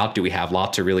spread out? Do we have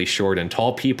lots of really short and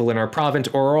tall people in our province,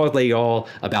 or are they all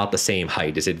about the same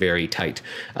height? Is it very tight?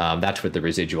 That's what the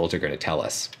residuals are going to tell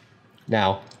us.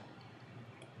 Now,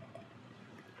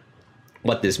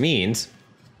 what this means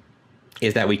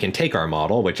is that we can take our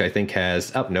model, which I think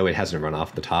has, oh, no, it hasn't run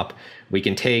off the top. We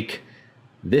can take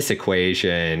this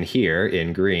equation here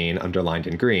in green, underlined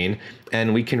in green,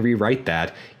 and we can rewrite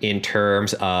that in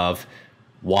terms of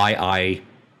y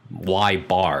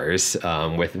bars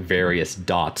with various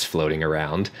dots floating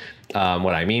around.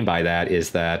 What I mean by that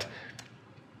is that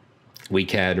we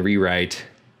can rewrite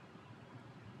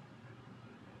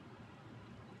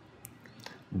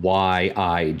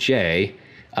yij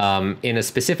in a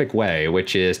specific way,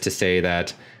 which is to say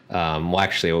that, well,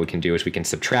 actually what we can do is we can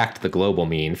subtract the global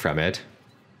mean from it,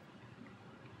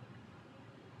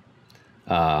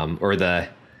 or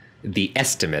the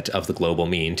estimate of the global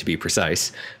mean, to be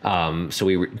precise. So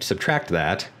we subtract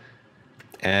that,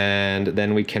 and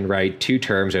then we can write two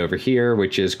terms over here,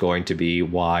 which is going to be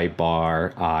y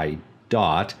bar I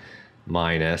dot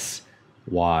minus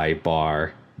y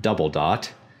bar double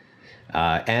dot.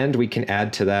 And we can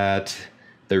add to that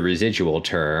the residual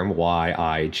term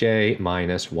yij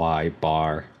minus y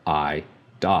bar I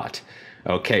dot.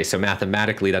 Okay, so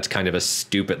mathematically that's kind of a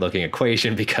stupid looking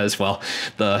equation because, well,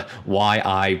 the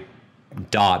yi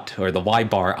dot or the y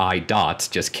bar I dots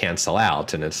just cancel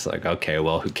out, and it's like, okay,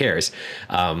 well, who cares?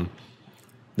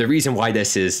 The reason why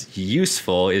this is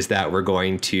useful is that we're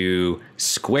going to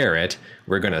square it,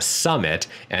 we're going to sum it,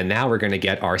 and now we're going to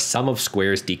get our sum of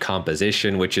squares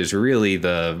decomposition, which is really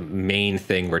the main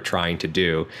thing we're trying to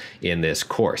do in this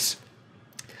course.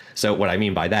 So what I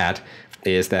mean by that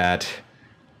is that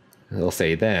they'll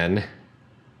say then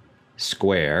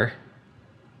square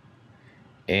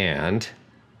and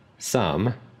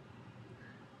sum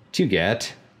to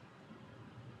get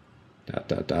dot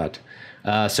dot dot.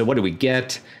 So what do we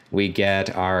get? We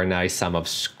get our nice sum of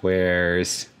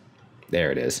squares.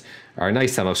 There it is. Our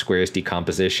nice sum of squares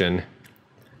decomposition.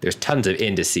 There's tons of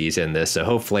indices in this, so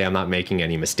hopefully I'm not making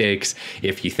any mistakes.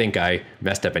 If you think I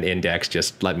messed up an index,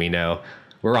 just let me know.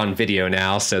 We're on video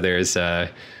now, so there's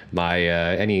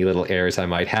any little errors I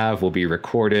might have will be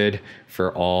recorded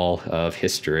for all of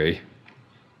history.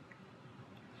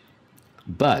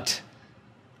 But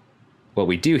what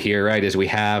we do here, right, is we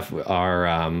have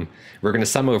our, we're going to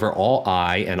sum over all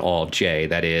I and all j,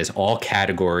 that is all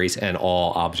categories and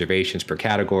all observations per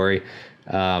category.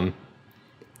 And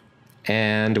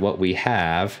what we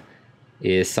have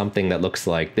is something that looks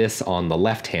like this on the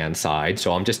left-hand side.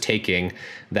 So I'm just taking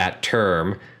that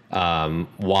term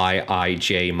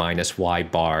yij minus y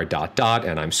bar dot dot,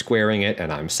 and I'm squaring it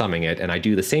and I'm summing it, and I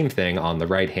do the same thing on the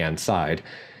right-hand side.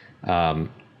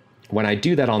 When I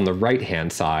do that on the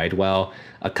right-hand side, well,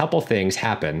 a couple things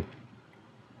happen.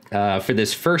 For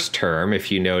this first term,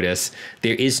 if you notice,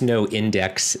 there is no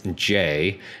index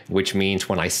j, which means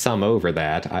when I sum over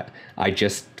that, I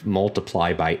just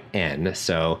multiply by n.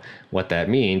 So what that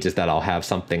means is that I'll have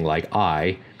something like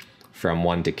I from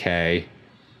 1 to k,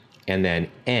 and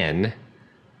then n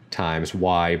times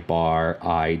y bar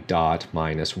I dot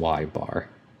minus y bar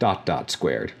dot dot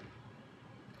squared.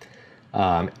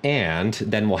 And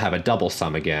then we'll have a double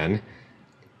sum again,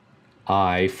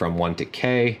 I from 1 to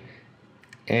k,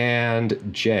 and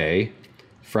j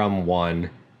from 1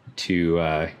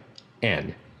 to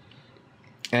n.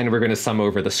 And we're going to sum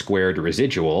over the squared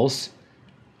residuals,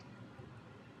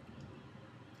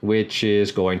 which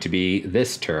is going to be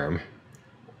this term.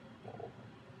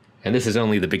 And this is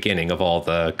only the beginning of all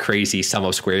the crazy sum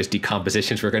of squares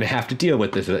decompositions we're going to have to deal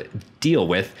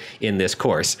with in this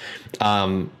course.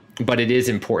 But it is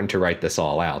important to write this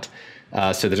all out.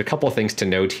 So there's a couple of things to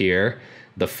note here.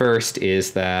 The first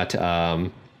is that,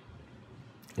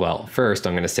 well, first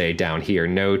I'm going to say down here,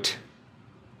 note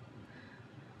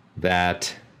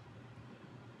that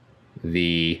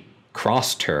the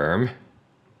cross term,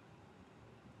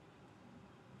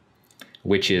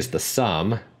 which is the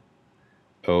sum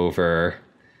over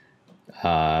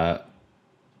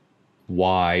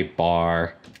y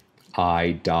bar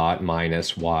I dot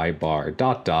minus y bar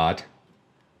dot dot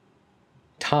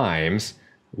times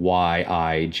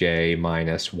yij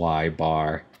minus y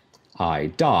bar I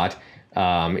dot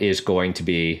is going to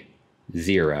be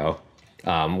 0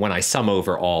 when I sum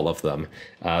over all of them.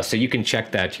 So you can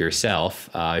check that yourself.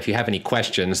 If you have any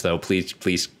questions, though, please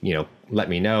let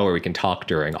me know, or we can talk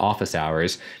during office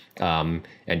hours and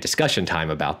discussion time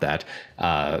about that.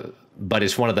 But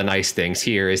it's one of the nice things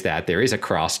here is that there is a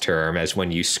cross term, as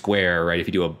when you square, right? If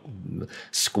you do a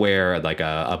square like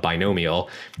a binomial,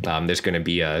 there's going to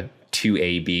be a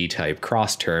 2ab type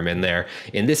cross term in there.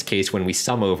 In this case, when we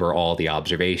sum over all the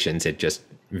observations, it just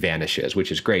vanishes,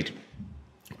 which is great,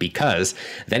 because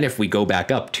then if we go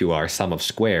back up to our sum of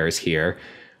squares here,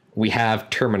 we have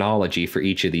terminology for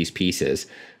each of these pieces.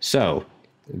 So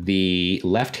the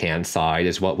left-hand side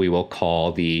is what we will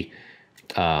call the,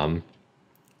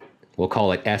 we'll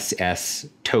call it SS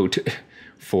tot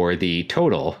for the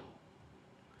total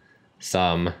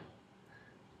sum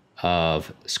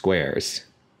of squares.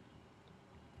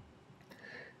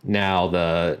 Now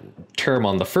the term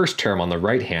on the first term on the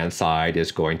right-hand side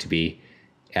is going to be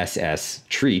SS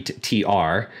treat,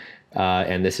 TR,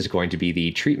 and this is going to be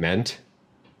the treatment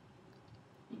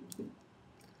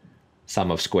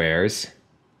sum of squares.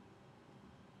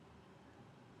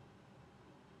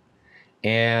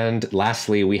 And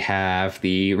lastly, we have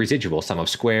the residual sum of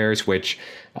squares, which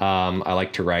I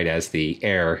like to write as the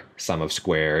error sum of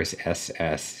squares,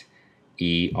 SSERR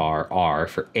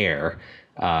for error.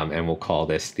 And we'll call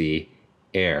this the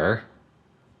error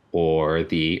or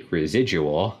the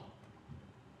residual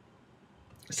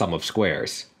sum of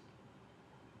squares.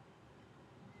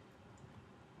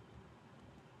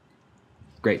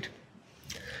 Great.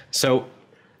 So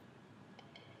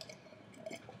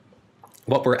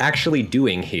what we're actually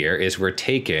doing here is we're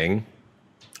taking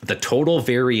the total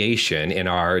variation in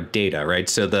our data, right?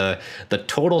 So the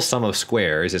total sum of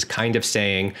squares is kind of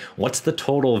saying, what's the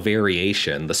total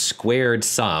variation, the squared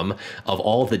sum of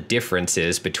all the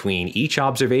differences between each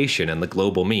observation and the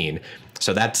global mean?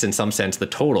 So that's in some sense the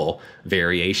total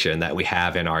variation that we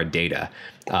have in our data,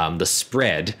 the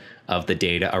spread of the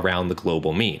data around the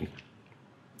global mean.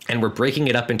 And we're breaking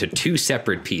it up into two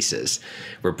separate pieces.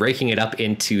 We're breaking it up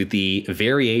into the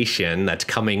variation that's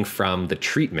coming from the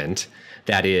treatment.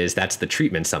 That's the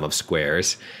treatment sum of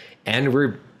squares. And we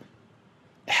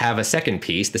have a second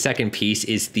piece. The second piece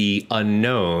is the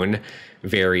unknown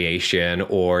variation,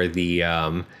 or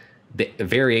the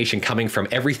variation coming from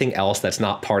everything else that's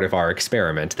not part of our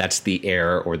experiment. That's the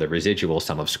error or the residual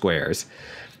sum of squares.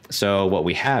 So what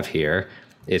we have here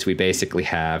is we basically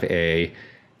have a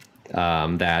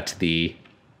that the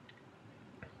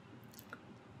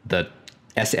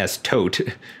SS tot,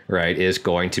 right, is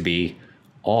going to be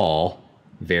all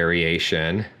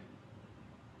variation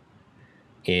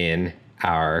in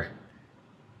our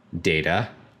data.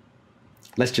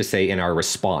 Let's just say in our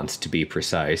response, to be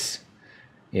precise.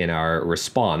 In our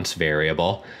response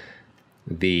variable,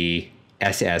 the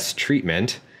SS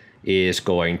treatment is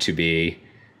going to be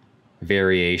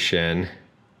variation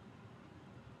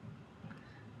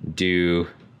due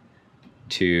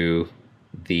to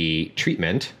the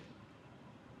treatment.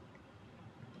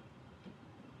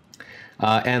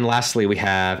 And lastly, we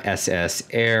have SS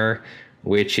error,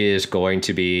 which is going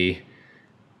to be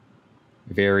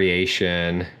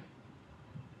variation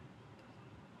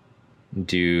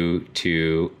due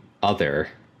to other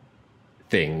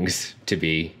things, to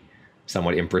be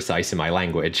somewhat imprecise in my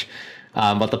language.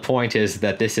 But the point is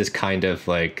that this is kind of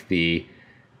like the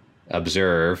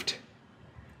observed,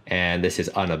 and this is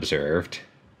unobserved.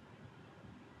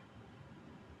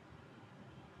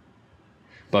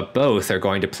 But both are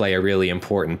going to play a really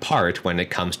important part when it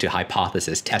comes to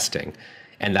hypothesis testing.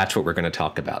 And that's what we're going to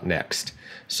talk about next.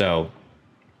 So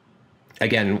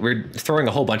again, we're throwing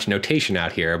a whole bunch of notation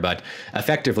out here, but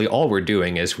effectively all we're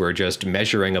doing is we're just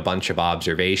measuring a bunch of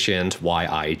observations,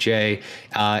 yij,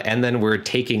 and then we're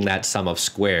taking that sum of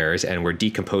squares and we're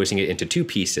decomposing it into two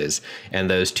pieces. And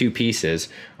those two pieces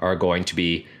are going to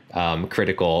be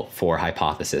critical for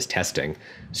hypothesis testing.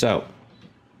 So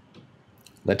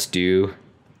let's do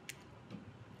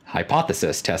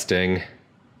hypothesis testing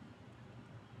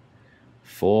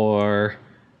for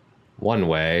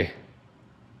one-way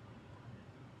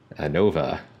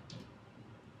ANOVA.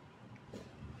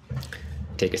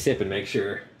 Take a sip and make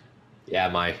sure, yeah,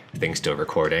 my thing's still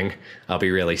recording. I'll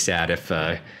be really sad if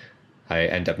I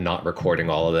end up not recording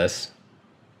all of this.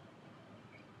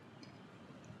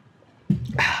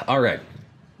 All right.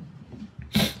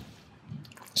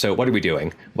 So what are we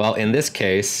doing? Well, in this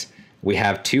case, we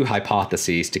have two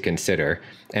hypotheses to consider,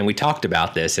 and we talked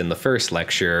about this in the first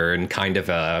lecture in kind of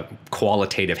a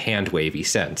qualitative hand-wavy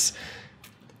sense.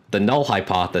 The null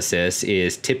hypothesis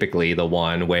is typically the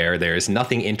one where there's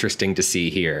nothing interesting to see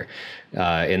here.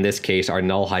 In this case, our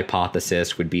null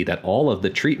hypothesis would be that all of the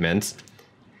treatments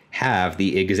have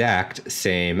the exact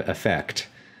same effect.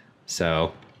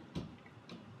 So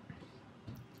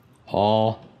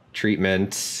all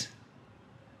treatments,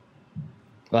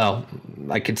 well,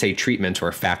 I could say treatments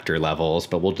or factor levels,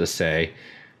 but we'll just say,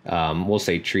 we'll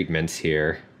say treatments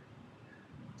here.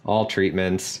 All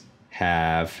treatments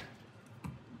have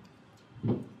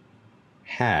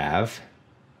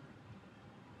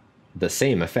the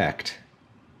same effect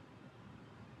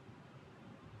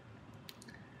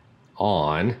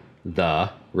on the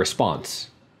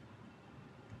response.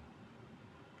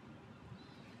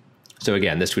 So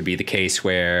again, this would be the case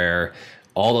where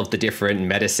all of the different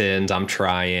medicines I'm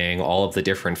trying, all of the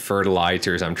different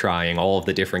fertilizers I'm trying, all of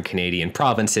the different Canadian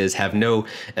provinces have no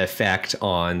effect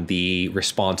on the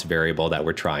response variable that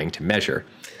we're trying to measure.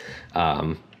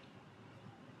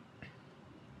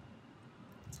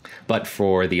 But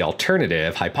for the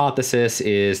alternative hypothesis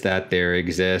is that there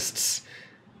exists,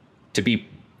 to be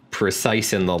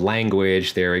precise in the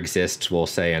language, there exists, we'll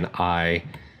say an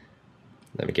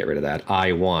let me get rid of that,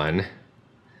 I1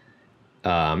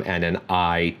 and an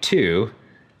I2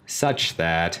 such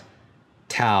that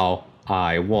tau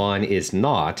I1 is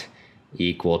not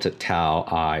equal to tau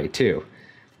I2.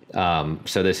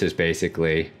 So this is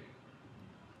basically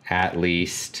at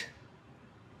least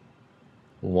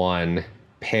one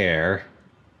pair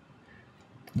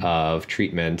of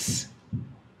treatments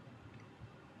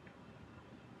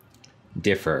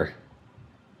differ.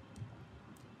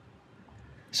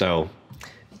 So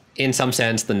in some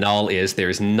sense, the null is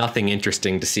there's nothing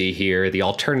interesting to see here. The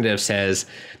alternative says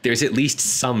there's at least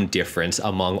some difference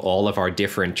among all of our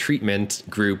different treatment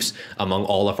groups, among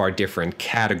all of our different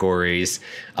categories,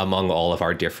 among all of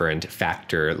our different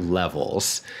factor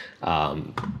levels.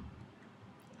 And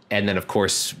then, of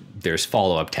course, there's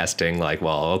follow-up testing like,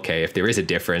 well, okay, if there is a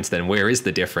difference, then where is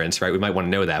the difference, right? We might want to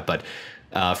know that. But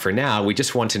for now, we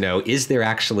just want to know, is there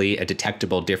actually a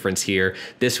detectable difference here?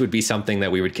 This would be something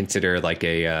that we would consider like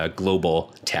a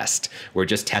global test. We're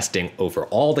just testing over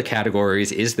all the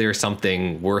categories. Is there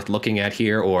something worth looking at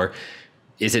here? Or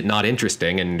is it not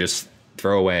interesting and just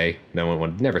throw away? No one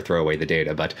would never throw away the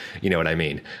data, but you know what I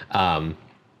mean.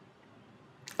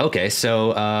 Okay,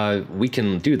 so we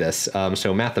can do this.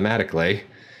 So mathematically,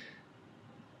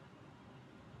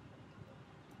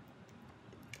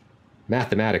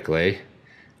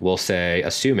 we'll say,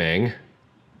 assuming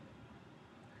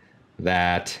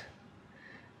that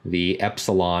the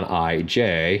epsilon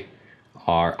ij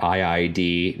are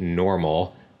IID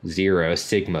normal 0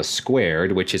 sigma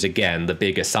squared, which is, again, the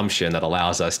big assumption that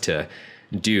allows us to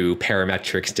do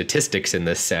parametric statistics in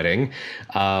this setting,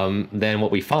 then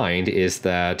what we find is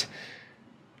that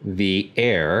the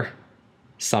error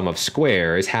sum of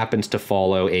squares happens to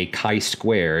follow a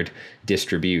chi-squared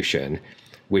distribution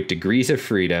with degrees of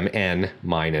freedom n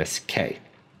minus k.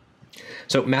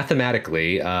 So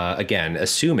mathematically, again,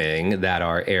 assuming that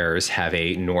our errors have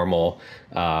a normal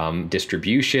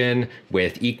distribution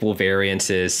with equal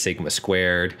variances, sigma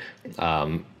squared,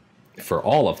 for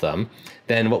all of them,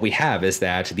 then what we have is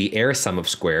that the air sum of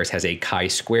squares has a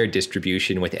chi-squared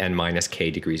distribution with n minus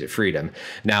k degrees of freedom.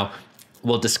 Now,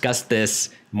 we'll discuss this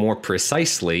more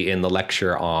precisely in the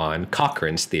lecture on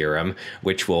Cochrane's theorem,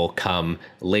 which will come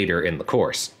later in the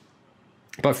course.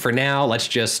 But for now, let's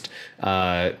just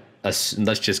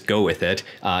go with it,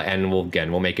 and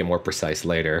we'll make it more precise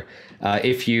later.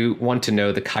 If you want to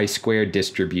know, the chi-squared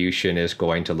distribution is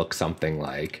going to look something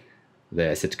like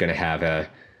this. It's going to have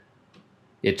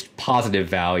it's positive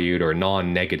valued or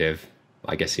non-negative.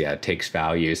 I guess, yeah, it takes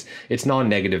values. It's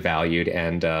non-negative valued,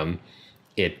 and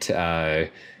it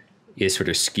is sort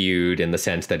of skewed in the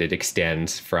sense that it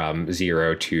extends from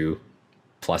 0 to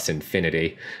plus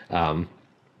infinity.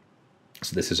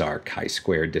 So this is our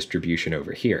chi-squared distribution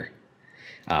over here.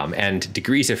 And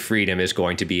degrees of freedom is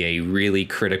going to be a really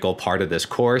critical part of this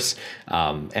course,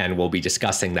 and we'll be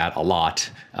discussing that a lot,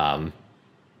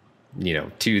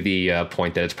 to the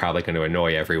point that it's probably going to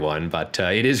annoy everyone. But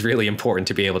it is really important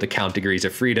to be able to count degrees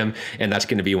of freedom, and that's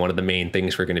going to be one of the main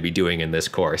things we're going to be doing in this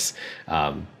course.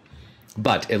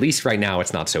 But at least right now,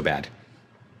 it's not so bad.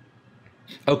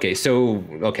 Okay,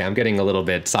 I'm getting a little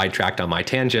bit sidetracked on my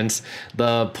tangents.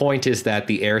 The point is that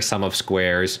the air sum of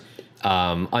squares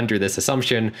under this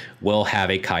assumption will have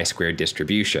a chi-squared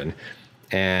distribution.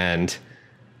 And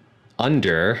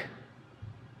under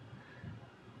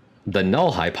the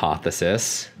null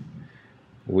hypothesis,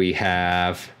 we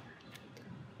have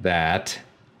that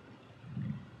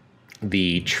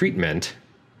the treatment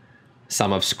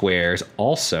sum of squares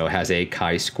also has a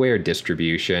chi-squared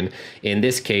distribution. In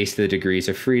this case, the degrees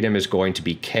of freedom is going to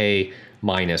be k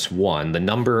minus 1, the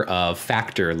number of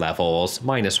factor levels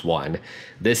minus 1.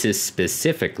 This is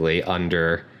specifically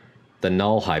under the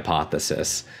null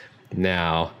hypothesis.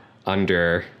 Now,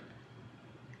 under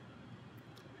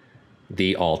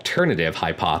the alternative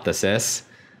hypothesis,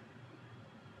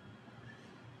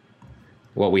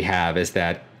 what we have is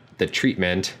that the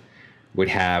treatment would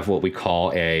have what we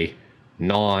call a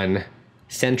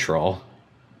non-central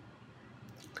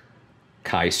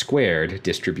chi-squared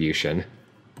distribution.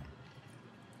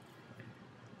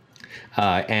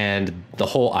 And the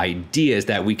whole idea is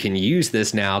that we can use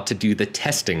this now to do the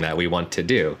testing that we want to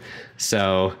do.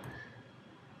 So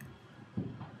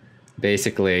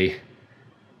basically,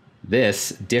 this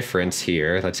difference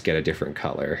here, let's get a different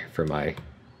color for my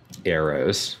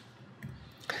arrows.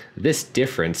 This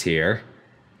difference here,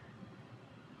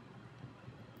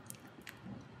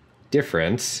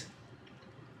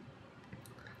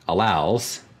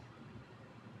 allows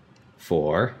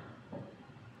for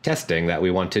testing that we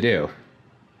want to do.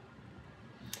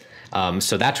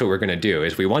 So that's what we're going to do.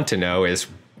 Is we want to know is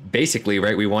basically,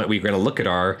 right, we're going to look at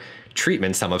our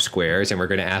treatment sum of squares, and we're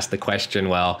going to ask the question,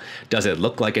 well, does it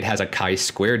look like it has a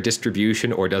chi-squared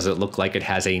distribution, or does it look like it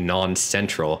has a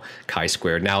non-central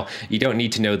chi-squared? Now, you don't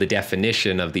need to know the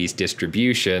definition of these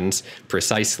distributions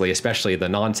precisely, especially the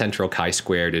non-central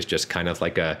chi-squared is just kind of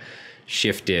like a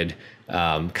shifted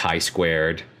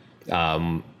chi-squared.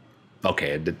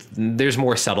 Okay, there's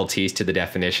more subtleties to the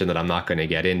definition that I'm not going to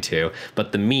get into,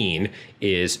 but the mean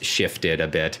is shifted a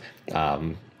bit.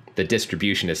 The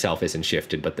distribution itself isn't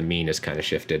shifted, but the mean is kind of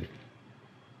shifted.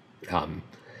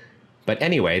 But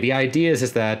anyway, the idea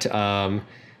is that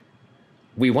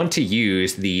we want to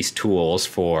use these tools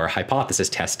for hypothesis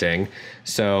testing.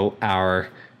 So our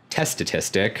test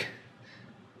statistic,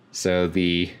 so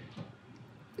the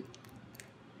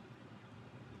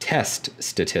test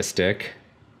statistic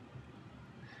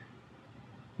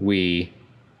we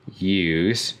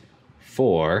use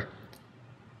for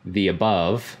the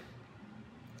above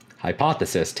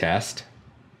hypothesis test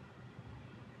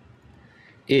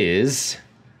is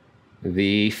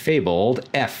the fabled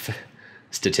F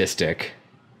statistic.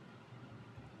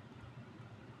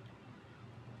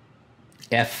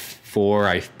 F for,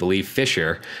 I believe,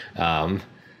 Fisher, our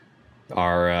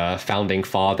founding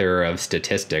father of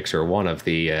statistics, or one of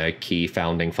the key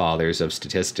founding fathers of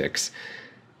statistics.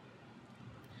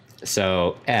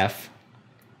 So F,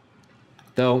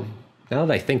 though, now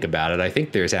that I think about it, I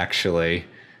think there's actually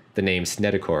the name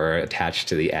Snedeker attached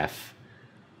to the F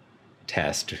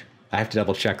test. I have to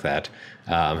double check that.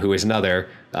 Who is another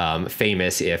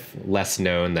famous, if less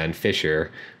known than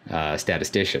Fisher,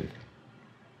 statistician.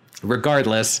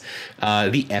 Regardless,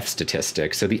 the F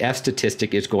statistic. So the F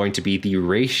statistic is going to be the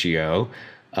ratio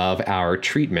of our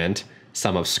treatment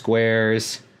sum of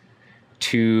squares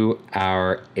to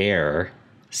our error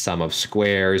sum of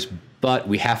squares, but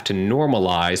we have to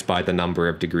normalize by the number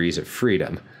of degrees of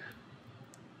freedom.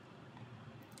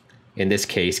 In this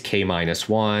case, k minus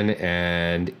 1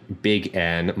 and big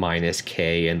N minus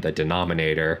k in the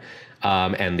denominator.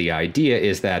 And the idea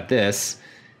is that this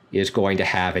is going to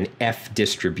have an F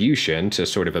distribution to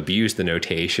sort of abuse the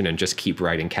notation and just keep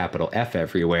writing capital F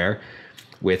everywhere,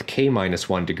 with k minus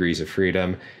 1 degrees of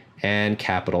freedom and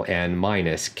capital N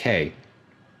minus k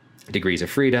degrees of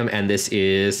freedom. And this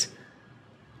is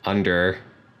under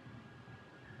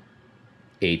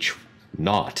H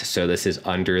naught. So this is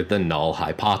under the null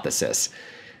hypothesis.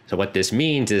 So what this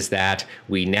means is that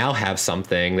we now have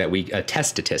something that a test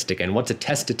statistic. And what's a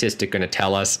test statistic going to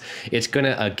tell us? It's going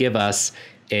to give us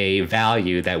a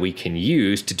value that we can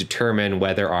use to determine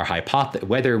whether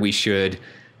whether we should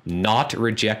not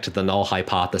reject the null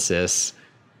hypothesis,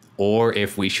 or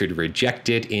if we should reject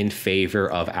it in favor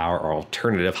of our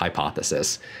alternative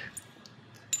hypothesis.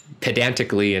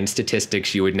 Pedantically, in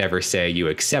statistics, you would never say you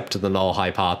accept the null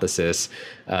hypothesis.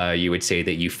 You would say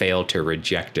that you fail to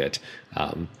reject it.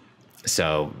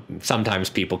 So sometimes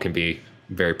people can be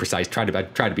very precise, try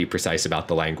to be precise about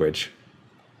the language.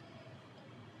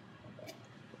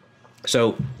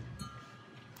 So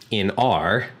in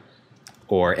R,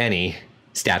 or any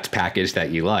stats package that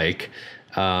you like,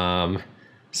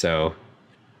 so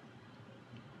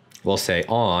we'll say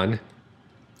on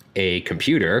a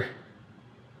computer,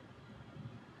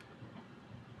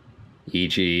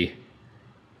 e.g.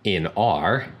 in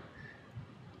R,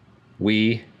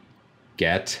 we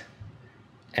get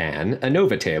an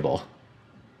ANOVA table.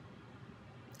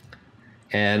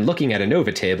 And looking at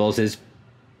ANOVA tables is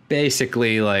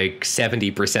basically like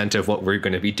 70% of what we're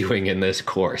going to be doing in this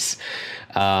course.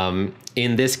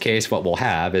 In this case, what we'll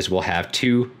have is we'll have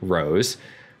two rows.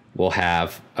 We'll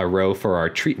have a row for our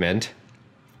treatment,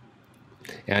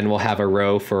 and we'll have a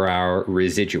row for our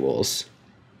residuals.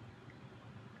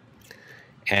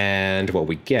 And what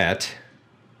we get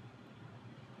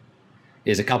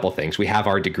is a couple things. We have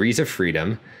our degrees of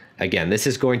freedom. Again, this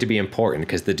is going to be important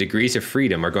because the degrees of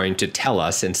freedom are going to tell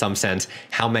us, in some sense,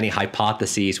 how many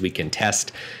hypotheses we can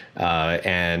test,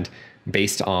 and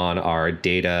based on our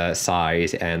data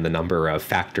size and the number of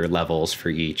factor levels for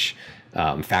each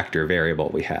factor variable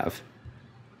we have.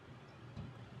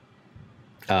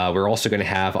 We're also going to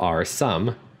have our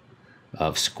sum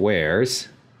of squares,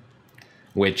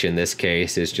 which in this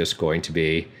case is just going to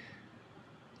be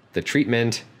the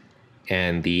treatment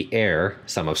and the error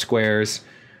sum of squares.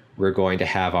 We're going to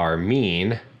have our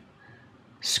mean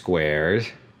squared,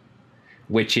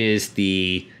 which is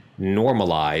the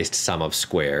normalized sum of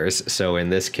squares. So in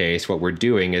this case, what we're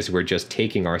doing is we're just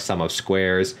taking our sum of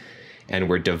squares and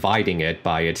we're dividing it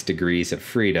by its degrees of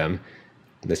freedom.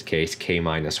 In this case, k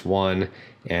minus 1.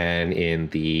 And in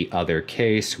the other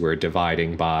case, we're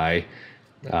dividing by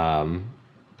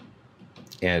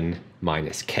n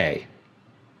minus k.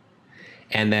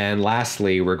 And then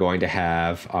lastly, we're going to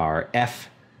have our f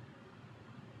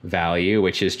value,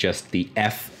 which is just the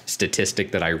f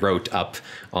statistic that I wrote up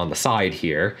on the side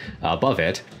here above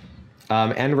it.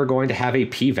 And we're going to have a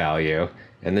p-value.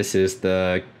 And this is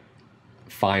the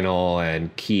final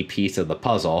and key piece of the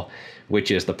puzzle, which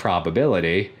is the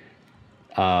probability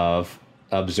of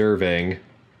observing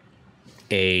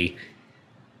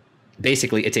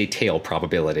basically it's a tail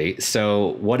probability. So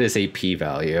what is a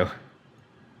p-value?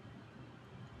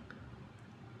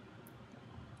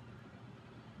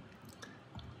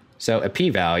 So a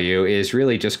p-value is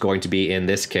really just going to be, in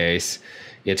this case,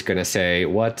 it's going to say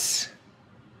what's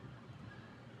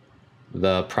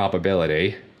the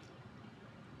probability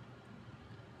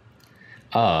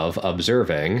of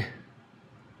observing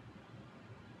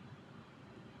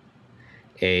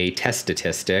a test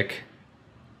statistic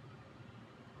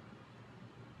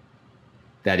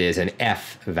that is an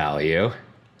f value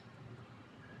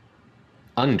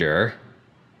under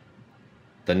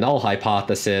the null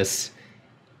hypothesis,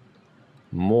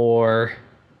 more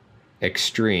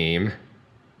extreme,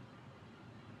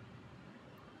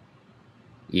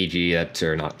 e.g. that's,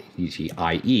 or not, e.g.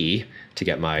 i.e. to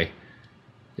get my,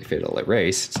 if it'll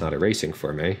erase, it's not erasing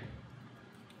for me.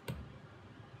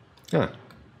 Huh.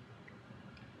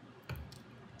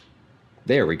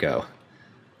 There we go.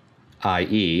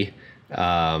 i.e.,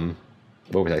 what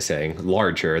was I saying?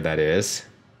 Larger, that is,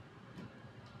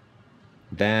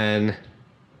 than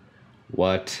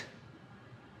what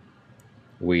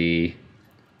we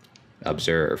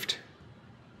observed.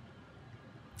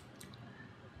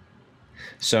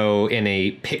 So in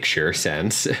a picture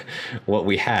sense, what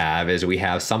we have is we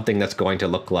have something that's going to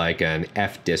look like an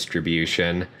F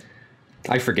distribution.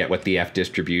 I forget what the F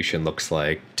distribution looks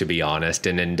like, to be honest,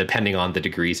 and then depending on the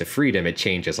degrees of freedom, it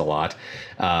changes a lot.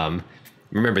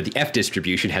 remember, the F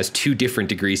distribution has two different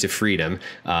degrees of freedom,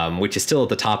 which is still at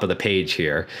the top of the page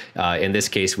here. In this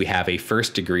case, we have a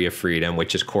first degree of freedom,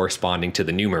 which is corresponding to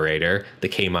the numerator, the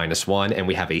k minus 1, and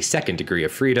we have a second degree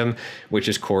of freedom, which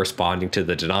is corresponding to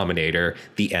the denominator,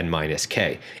 the n minus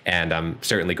k. And I'm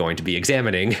certainly going to be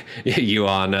examining you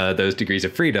on those degrees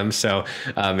of freedom, so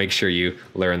make sure you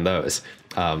learn those.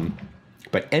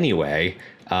 But anyway,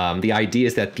 the idea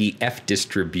is that the F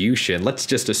distribution, let's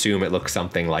just assume it looks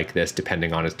something like this,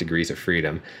 depending on its degrees of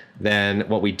freedom. Then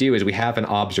what we do is we have an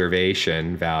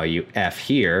observation value F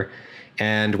here.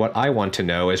 And what I want to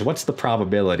know is what's the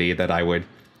probability that I would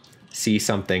see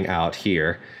something out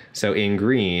here. So in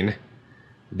green,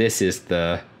 this is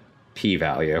the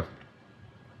p-value.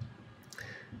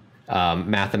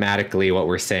 Mathematically, what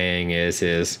we're saying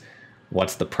is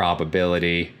what's the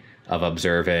probability of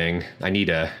observing? I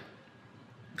need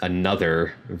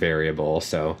another variable,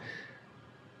 so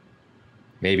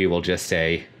maybe we'll just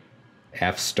say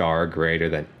f star greater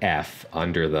than f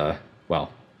under the,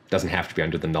 well, doesn't have to be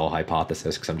under the null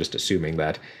hypothesis because I'm just assuming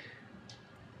that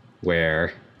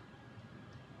where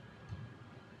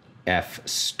f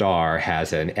star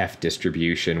has an F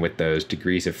distribution with those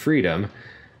degrees of freedom,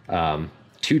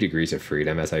 2 degrees of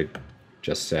freedom, as I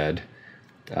just said,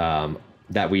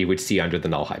 that we would see under the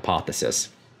null hypothesis.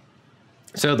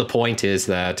 So the point is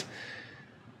that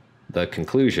the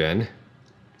conclusion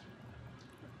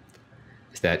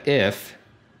is that if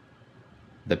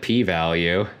the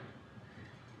p-value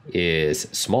is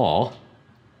small,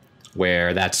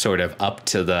 where that's sort of up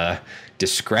to the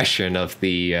discretion of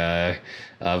the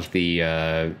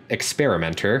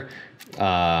experimenter,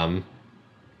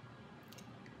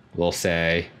 we'll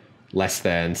say less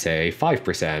than, say,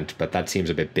 5%, but that seems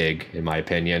a bit big in my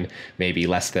opinion, maybe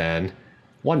less than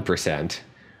 1%,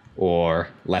 or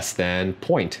less than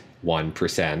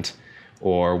 0.1%,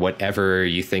 or whatever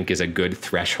you think is a good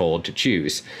threshold to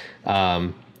choose.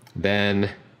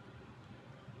 Then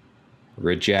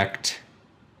reject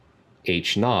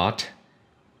H naught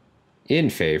in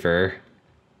favor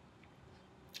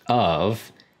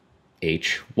of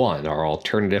H1, our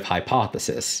alternative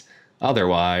hypothesis.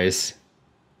 Otherwise,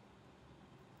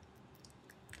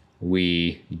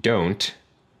 we don't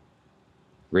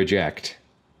reject.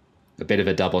 A bit of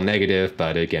a double negative,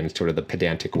 but again, it's sort of the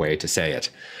pedantic way to say it.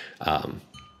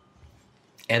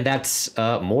 And that's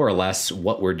more or less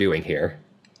what we're doing here.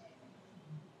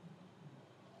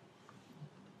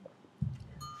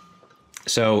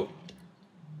 So,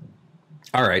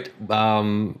 all right,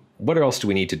 what else do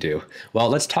we need to do? Well,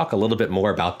 let's talk a little bit more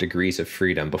about degrees of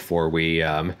freedom before we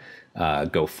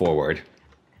go forward.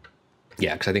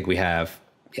 Yeah, because I think we have,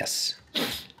 yes.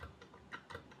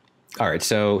 All right,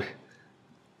 so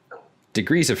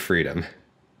degrees of freedom.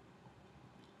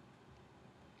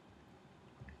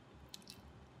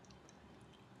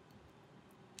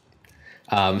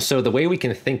 So the way we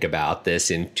can think about this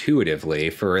intuitively,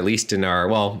 for at least in our,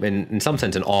 well, in some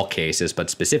sense in all cases, but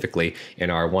specifically in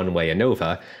our one-way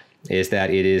ANOVA, is that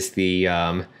it is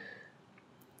the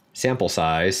sample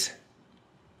size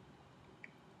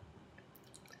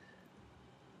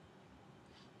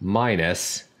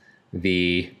minus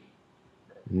the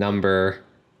number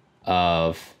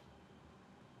of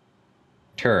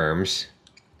terms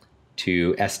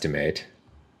to estimate.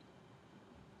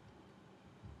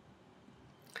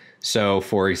 So,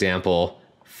 for example,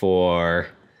 for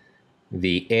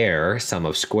the air sum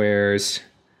of squares,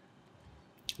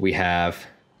 we have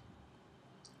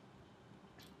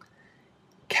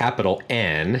capital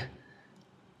N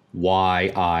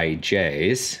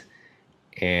Yij's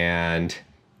and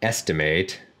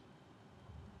estimate,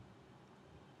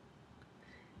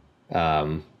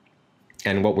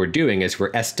 and what we're doing is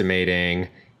we're estimating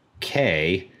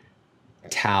k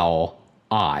tau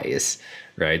i's,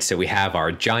 right? So we have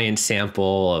our giant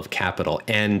sample of capital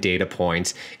N data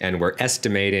points, and we're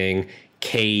estimating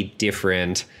k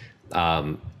different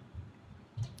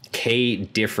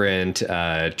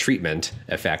treatment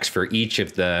effects for each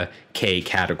of the k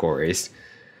categories.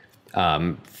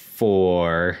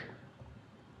 For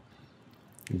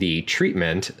the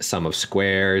treatment sum of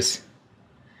squares,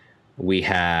 we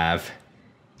have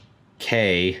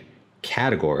k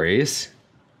categories,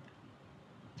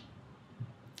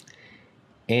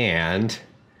 and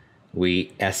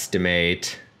we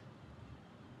estimate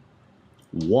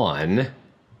one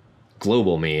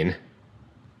global mean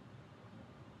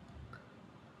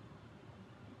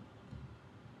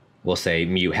we'll say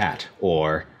mu hat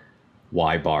or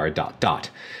y bar dot dot.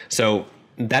 So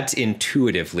that's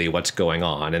intuitively what's going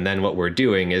on. And then what we're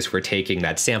doing is we're taking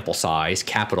that sample size,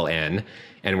 capital N,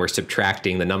 and we're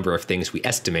subtracting the number of things we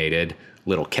estimated,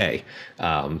 little k.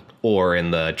 Or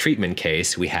in the treatment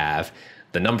case, we have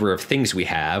the number of things we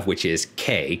have, which is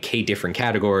k different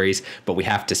categories, but we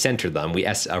have to center them. We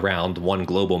around one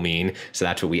global mean, so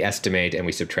that's what we estimate, and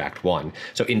we subtract 1.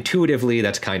 So intuitively,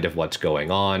 that's kind of what's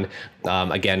going on.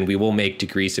 Again, we will make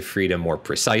degrees of freedom more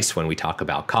precise when we talk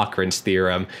about Cochrane's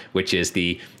theorem, which is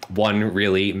the one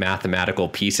really mathematical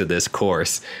piece of this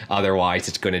course. Otherwise,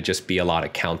 it's going to just be a lot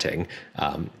of counting,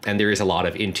 and there is a lot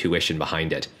of intuition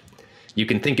behind it. You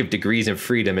can think of degrees of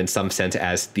freedom in some sense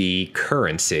as the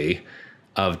currency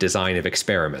of design of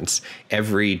experiments.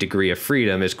 Every degree of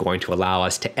freedom is going to allow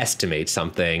us to estimate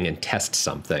something and test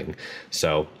something.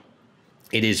 So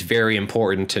it is very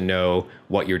important to know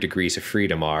what your degrees of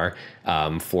freedom are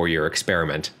for your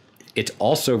experiment. It's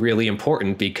also really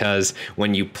important because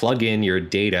when you plug in your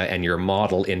data and your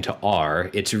model into R,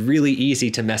 it's really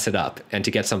easy to mess it up and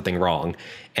to get something wrong.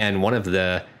 And one of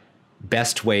the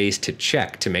best ways to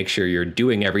check to make sure you're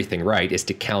doing everything right is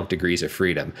to count degrees of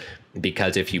freedom.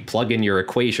 Because if you plug in your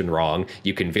equation wrong,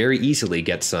 you can very easily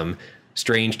get some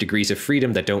strange degrees of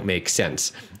freedom that don't make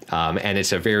sense. And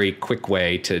it's a very quick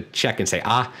way to check and say,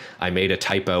 I made a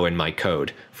typo in my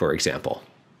code, for example.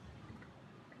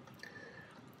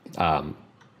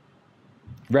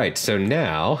 Right, so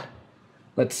now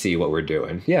let's see what we're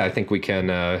doing. Yeah, I think we can,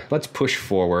 let's push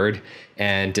forward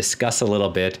and discuss a little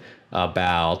bit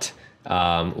about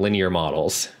linear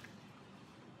models.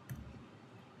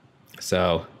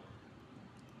 So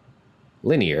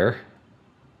linear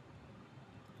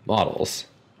models.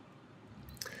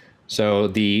 So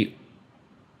the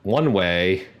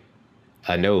one-way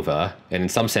ANOVA, and in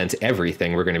some sense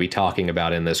everything we're going to be talking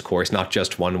about in this course, not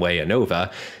just one-way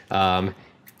ANOVA,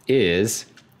 is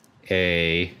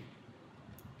a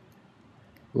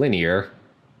linear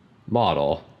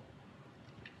model,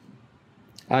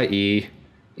 i.e.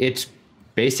 it's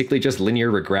basically just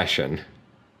linear regression.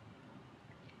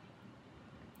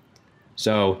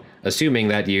 So assuming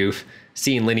that you've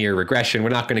seen linear regression, we're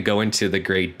not going to go into the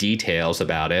great details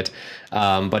about it,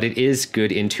 but it is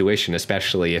good intuition,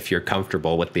 especially if you're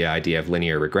comfortable with the idea of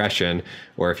linear regression,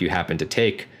 or if you happen to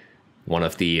take one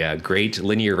of the great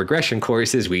linear regression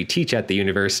courses we teach at the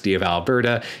University of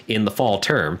Alberta in the fall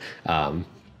term.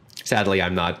 Sadly,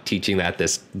 I'm not teaching that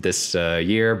this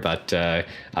year, but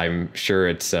I'm sure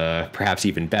it's perhaps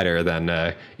even better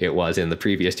than it was in the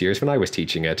previous years when I was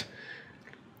teaching it.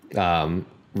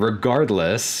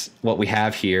 Regardless, what we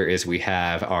have here is we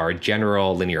have our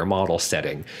general linear model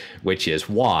setting, which is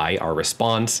y, our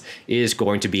response, is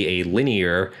going to be a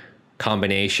linear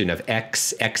combination of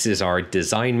x. X is our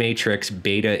design matrix,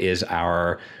 beta is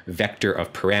our vector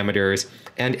of parameters,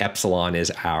 and epsilon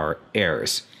is our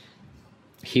errors.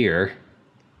 Here,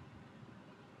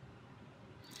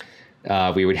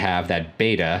 we would have that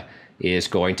beta is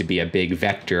going to be a big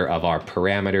vector of our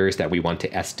parameters that we want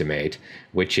to estimate,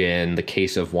 which in the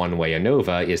case of one-way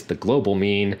ANOVA is the global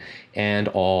mean and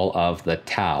all of the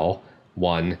tau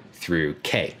 1 through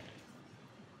k.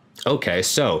 Okay,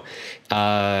 so,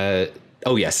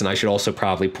 oh yes, and I should also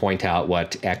probably point out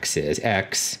what x is.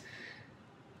 X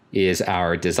is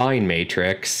our design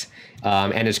matrix,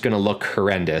 and it's going to look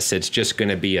horrendous. It's just going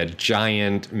to be a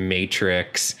giant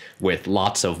matrix with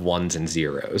lots of ones and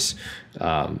zeros.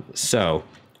 So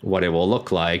what it will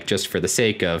look like, just for the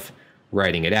sake of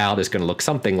writing it out, is going to look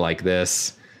something like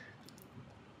this,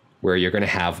 where you're going to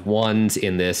have ones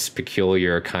in this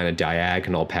peculiar kind of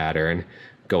diagonal pattern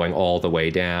going all the way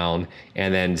down,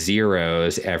 and then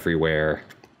zeros everywhere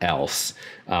else.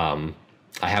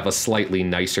 I have a slightly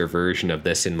nicer version of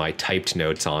this in my typed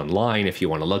notes online if you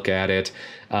want to look at it.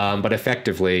 But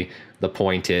effectively, the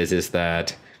point is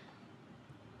that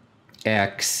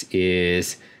X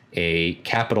is a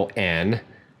capital N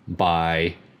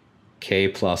by k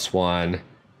plus 1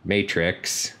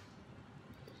 matrix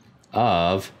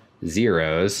of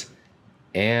zeros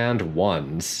and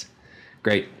ones.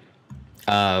 Great.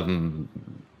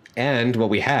 And what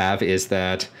we have is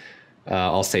that,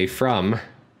 I'll say from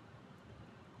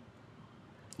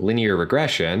linear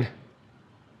regression,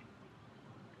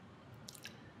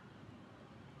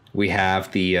 we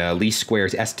have the least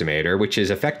squares estimator, which is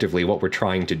effectively what we're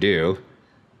trying to do.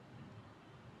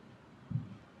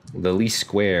 The least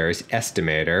squares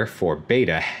estimator for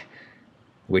beta,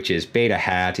 which is beta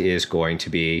hat, is going to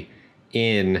be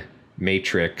in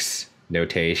matrix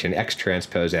notation, x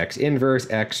transpose x inverse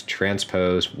x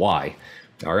transpose y.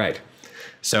 All right.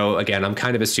 So again, I'm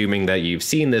kind of assuming that you've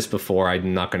seen this before.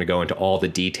 I'm not going to go into all the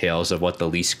details of what the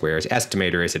least squares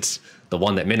estimator is. It's the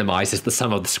one that minimizes the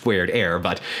sum of the squared error,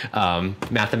 but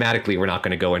mathematically, we're not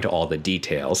going to go into all the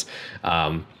details.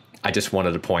 I just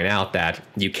wanted to point out that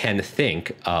you can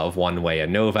think of one-way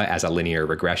ANOVA as a linear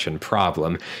regression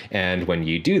problem. And when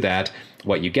you do that,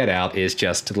 what you get out is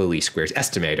just the least squares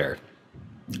estimator.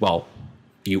 Well,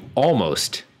 you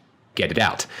almost get it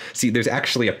out. See, there's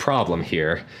actually a problem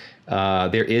here.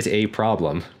 There is a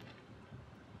problem,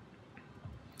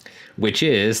 which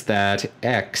is that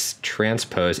X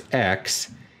transpose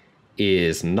X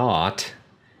is not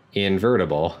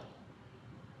invertible.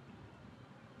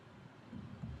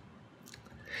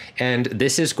 And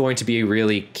this is going to be a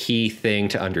really key thing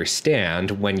to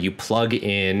understand when you plug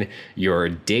in your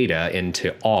data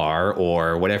into R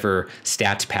or whatever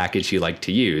stats package you like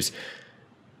to use.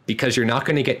 Because you're not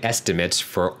going to get estimates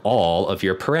for all of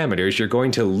your parameters, you're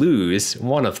going to lose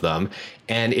one of them.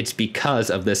 And it's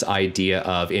because of this idea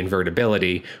of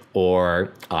invertibility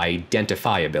or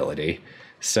identifiability.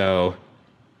 So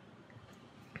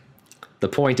the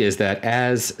point is that,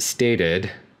 as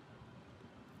stated,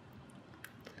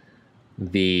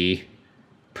 the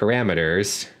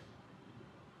parameters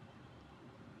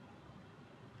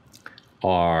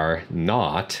are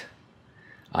not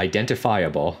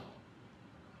identifiable.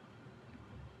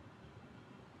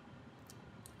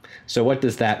 So what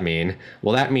does that mean?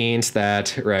 Well, that means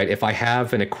that, right, if I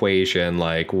have an equation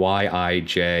like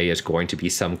Yij is going to be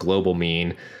some global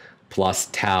mean plus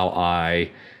tau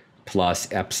I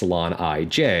plus epsilon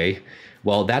ij,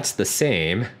 well, that's the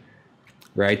same,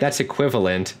 right? That's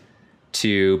equivalent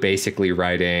to basically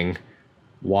writing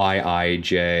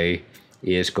Yij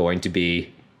is going to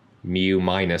be mu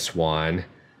minus 1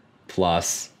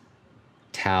 plus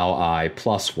tau I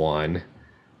plus 1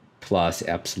 plus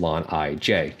epsilon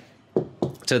ij.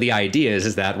 So the idea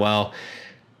is that, well,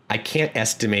 I can't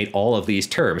estimate all of these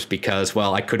terms because,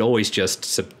 well, I could always just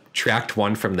subtract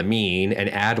one from the mean and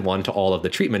add one to all of the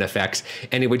treatment effects,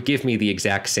 and it would give me the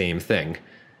exact same thing.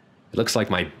 It looks like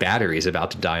my battery is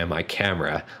about to die on my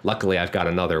camera. Luckily, I've got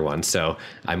another one, so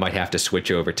I might have to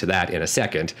switch over to that in a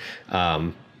second.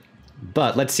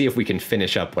 But let's see if we can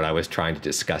finish up what I was trying to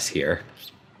discuss here.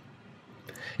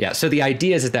 Yeah, so the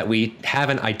idea is that we have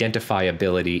an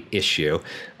identifiability issue.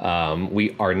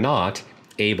 We are not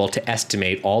able to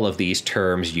estimate all of these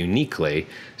terms uniquely.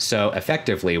 So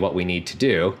effectively, what we need to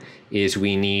do is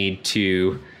we need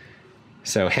to,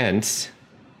 so hence,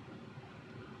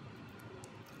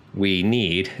 we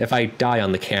need, if I die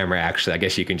on the camera, actually, I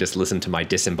guess you can just listen to my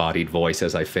disembodied voice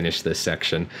as I finish this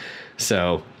section.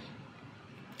 So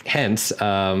hence,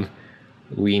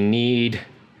 we need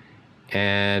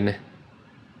an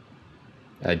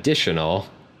additional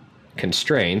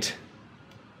constraint,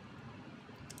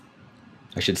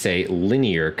 I should say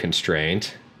linear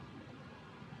constraint.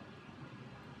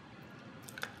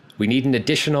 We need an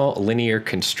additional linear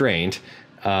constraint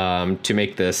to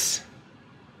make this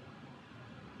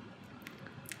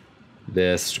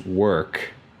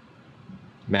work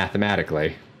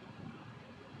mathematically.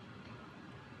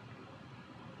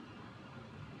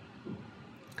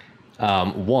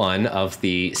 One of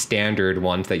the standard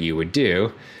ones that you would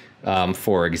do,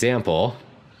 for example,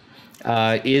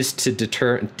 is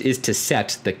to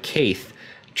set the kth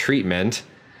treatment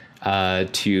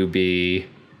to be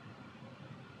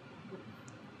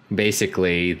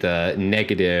basically the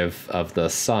negative of the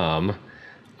sum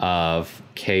of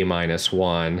k minus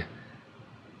 1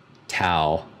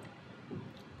 tau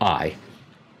I.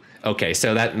 Okay,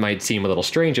 so that might seem a little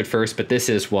strange at first, but this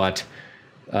is what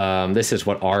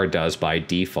R does by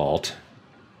default.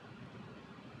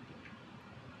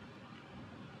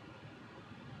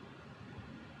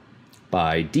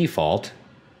 By default.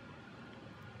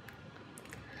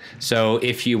 So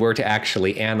if you were to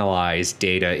actually analyze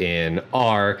data in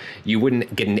R, you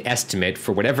wouldn't get an estimate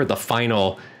for whatever the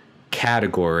final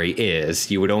category is.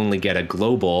 You would only get a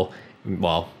global,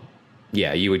 well,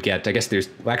 yeah, you would get, I guess there's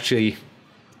actually,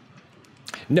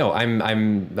 no,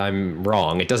 I'm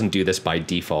wrong. It doesn't do this by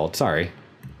default. Sorry.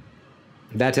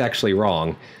 That's actually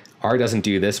wrong. R doesn't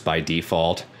do this by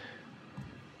default.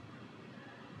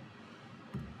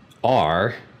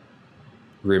 R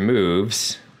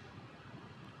removes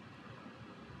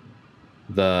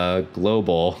the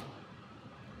global,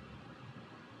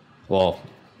 well,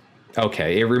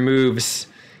 okay, it removes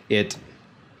it,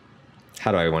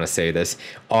 how do I want to say this?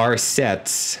 R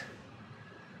sets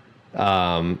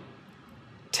tau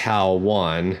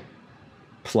 1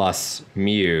 plus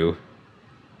mu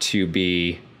to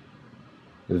be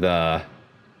the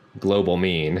global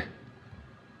mean.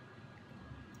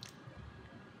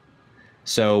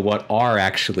 So what R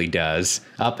actually does,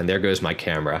 up and there goes my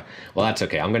camera. Well, that's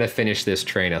okay. I'm going to finish this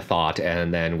train of thought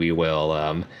and then we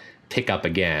will pick up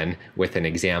again with an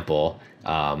example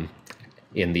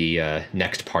in the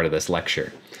next part of this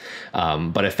lecture.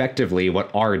 But effectively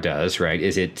what R does, right,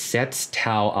 is it sets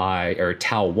tau I or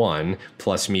tau 1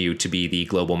 plus mu to be the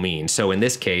global mean. So in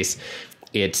this case,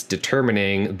 it's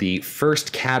determining the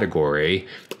first category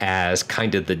as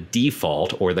kind of the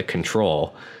default or the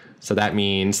control. So that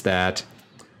means that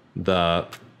the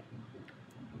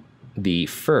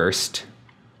first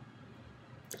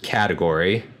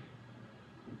category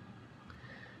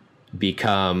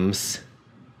becomes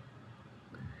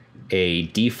a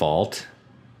default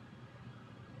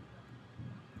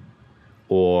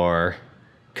or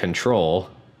control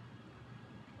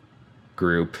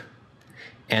group.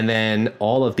 And then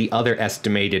all of the other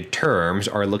estimated terms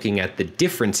are looking at the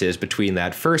differences between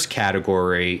that first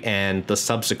category and the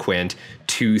subsequent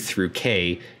 2 through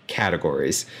k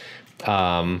categories.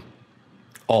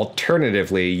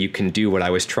 Alternatively, you can do what I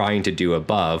was trying to do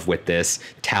above with this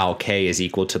tau k is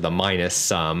equal to the minus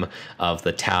sum of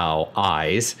the tau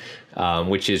i's,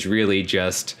 which is really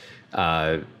just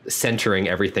centering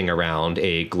everything around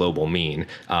a global mean.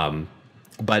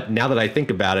 But now that I think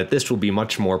about it, this will be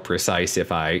much more precise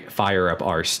if I fire up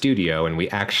RStudio and we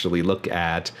actually look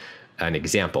at an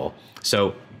example.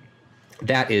 So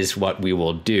that is what we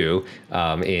will do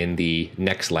in the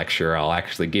next lecture. I'll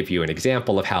actually give you an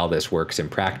example of how this works in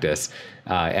practice,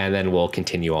 and then we'll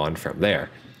continue on from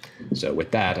there. So with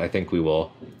that, I think we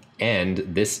will end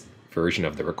this version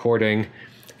of the recording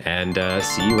and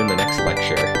see you in the next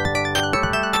lecture.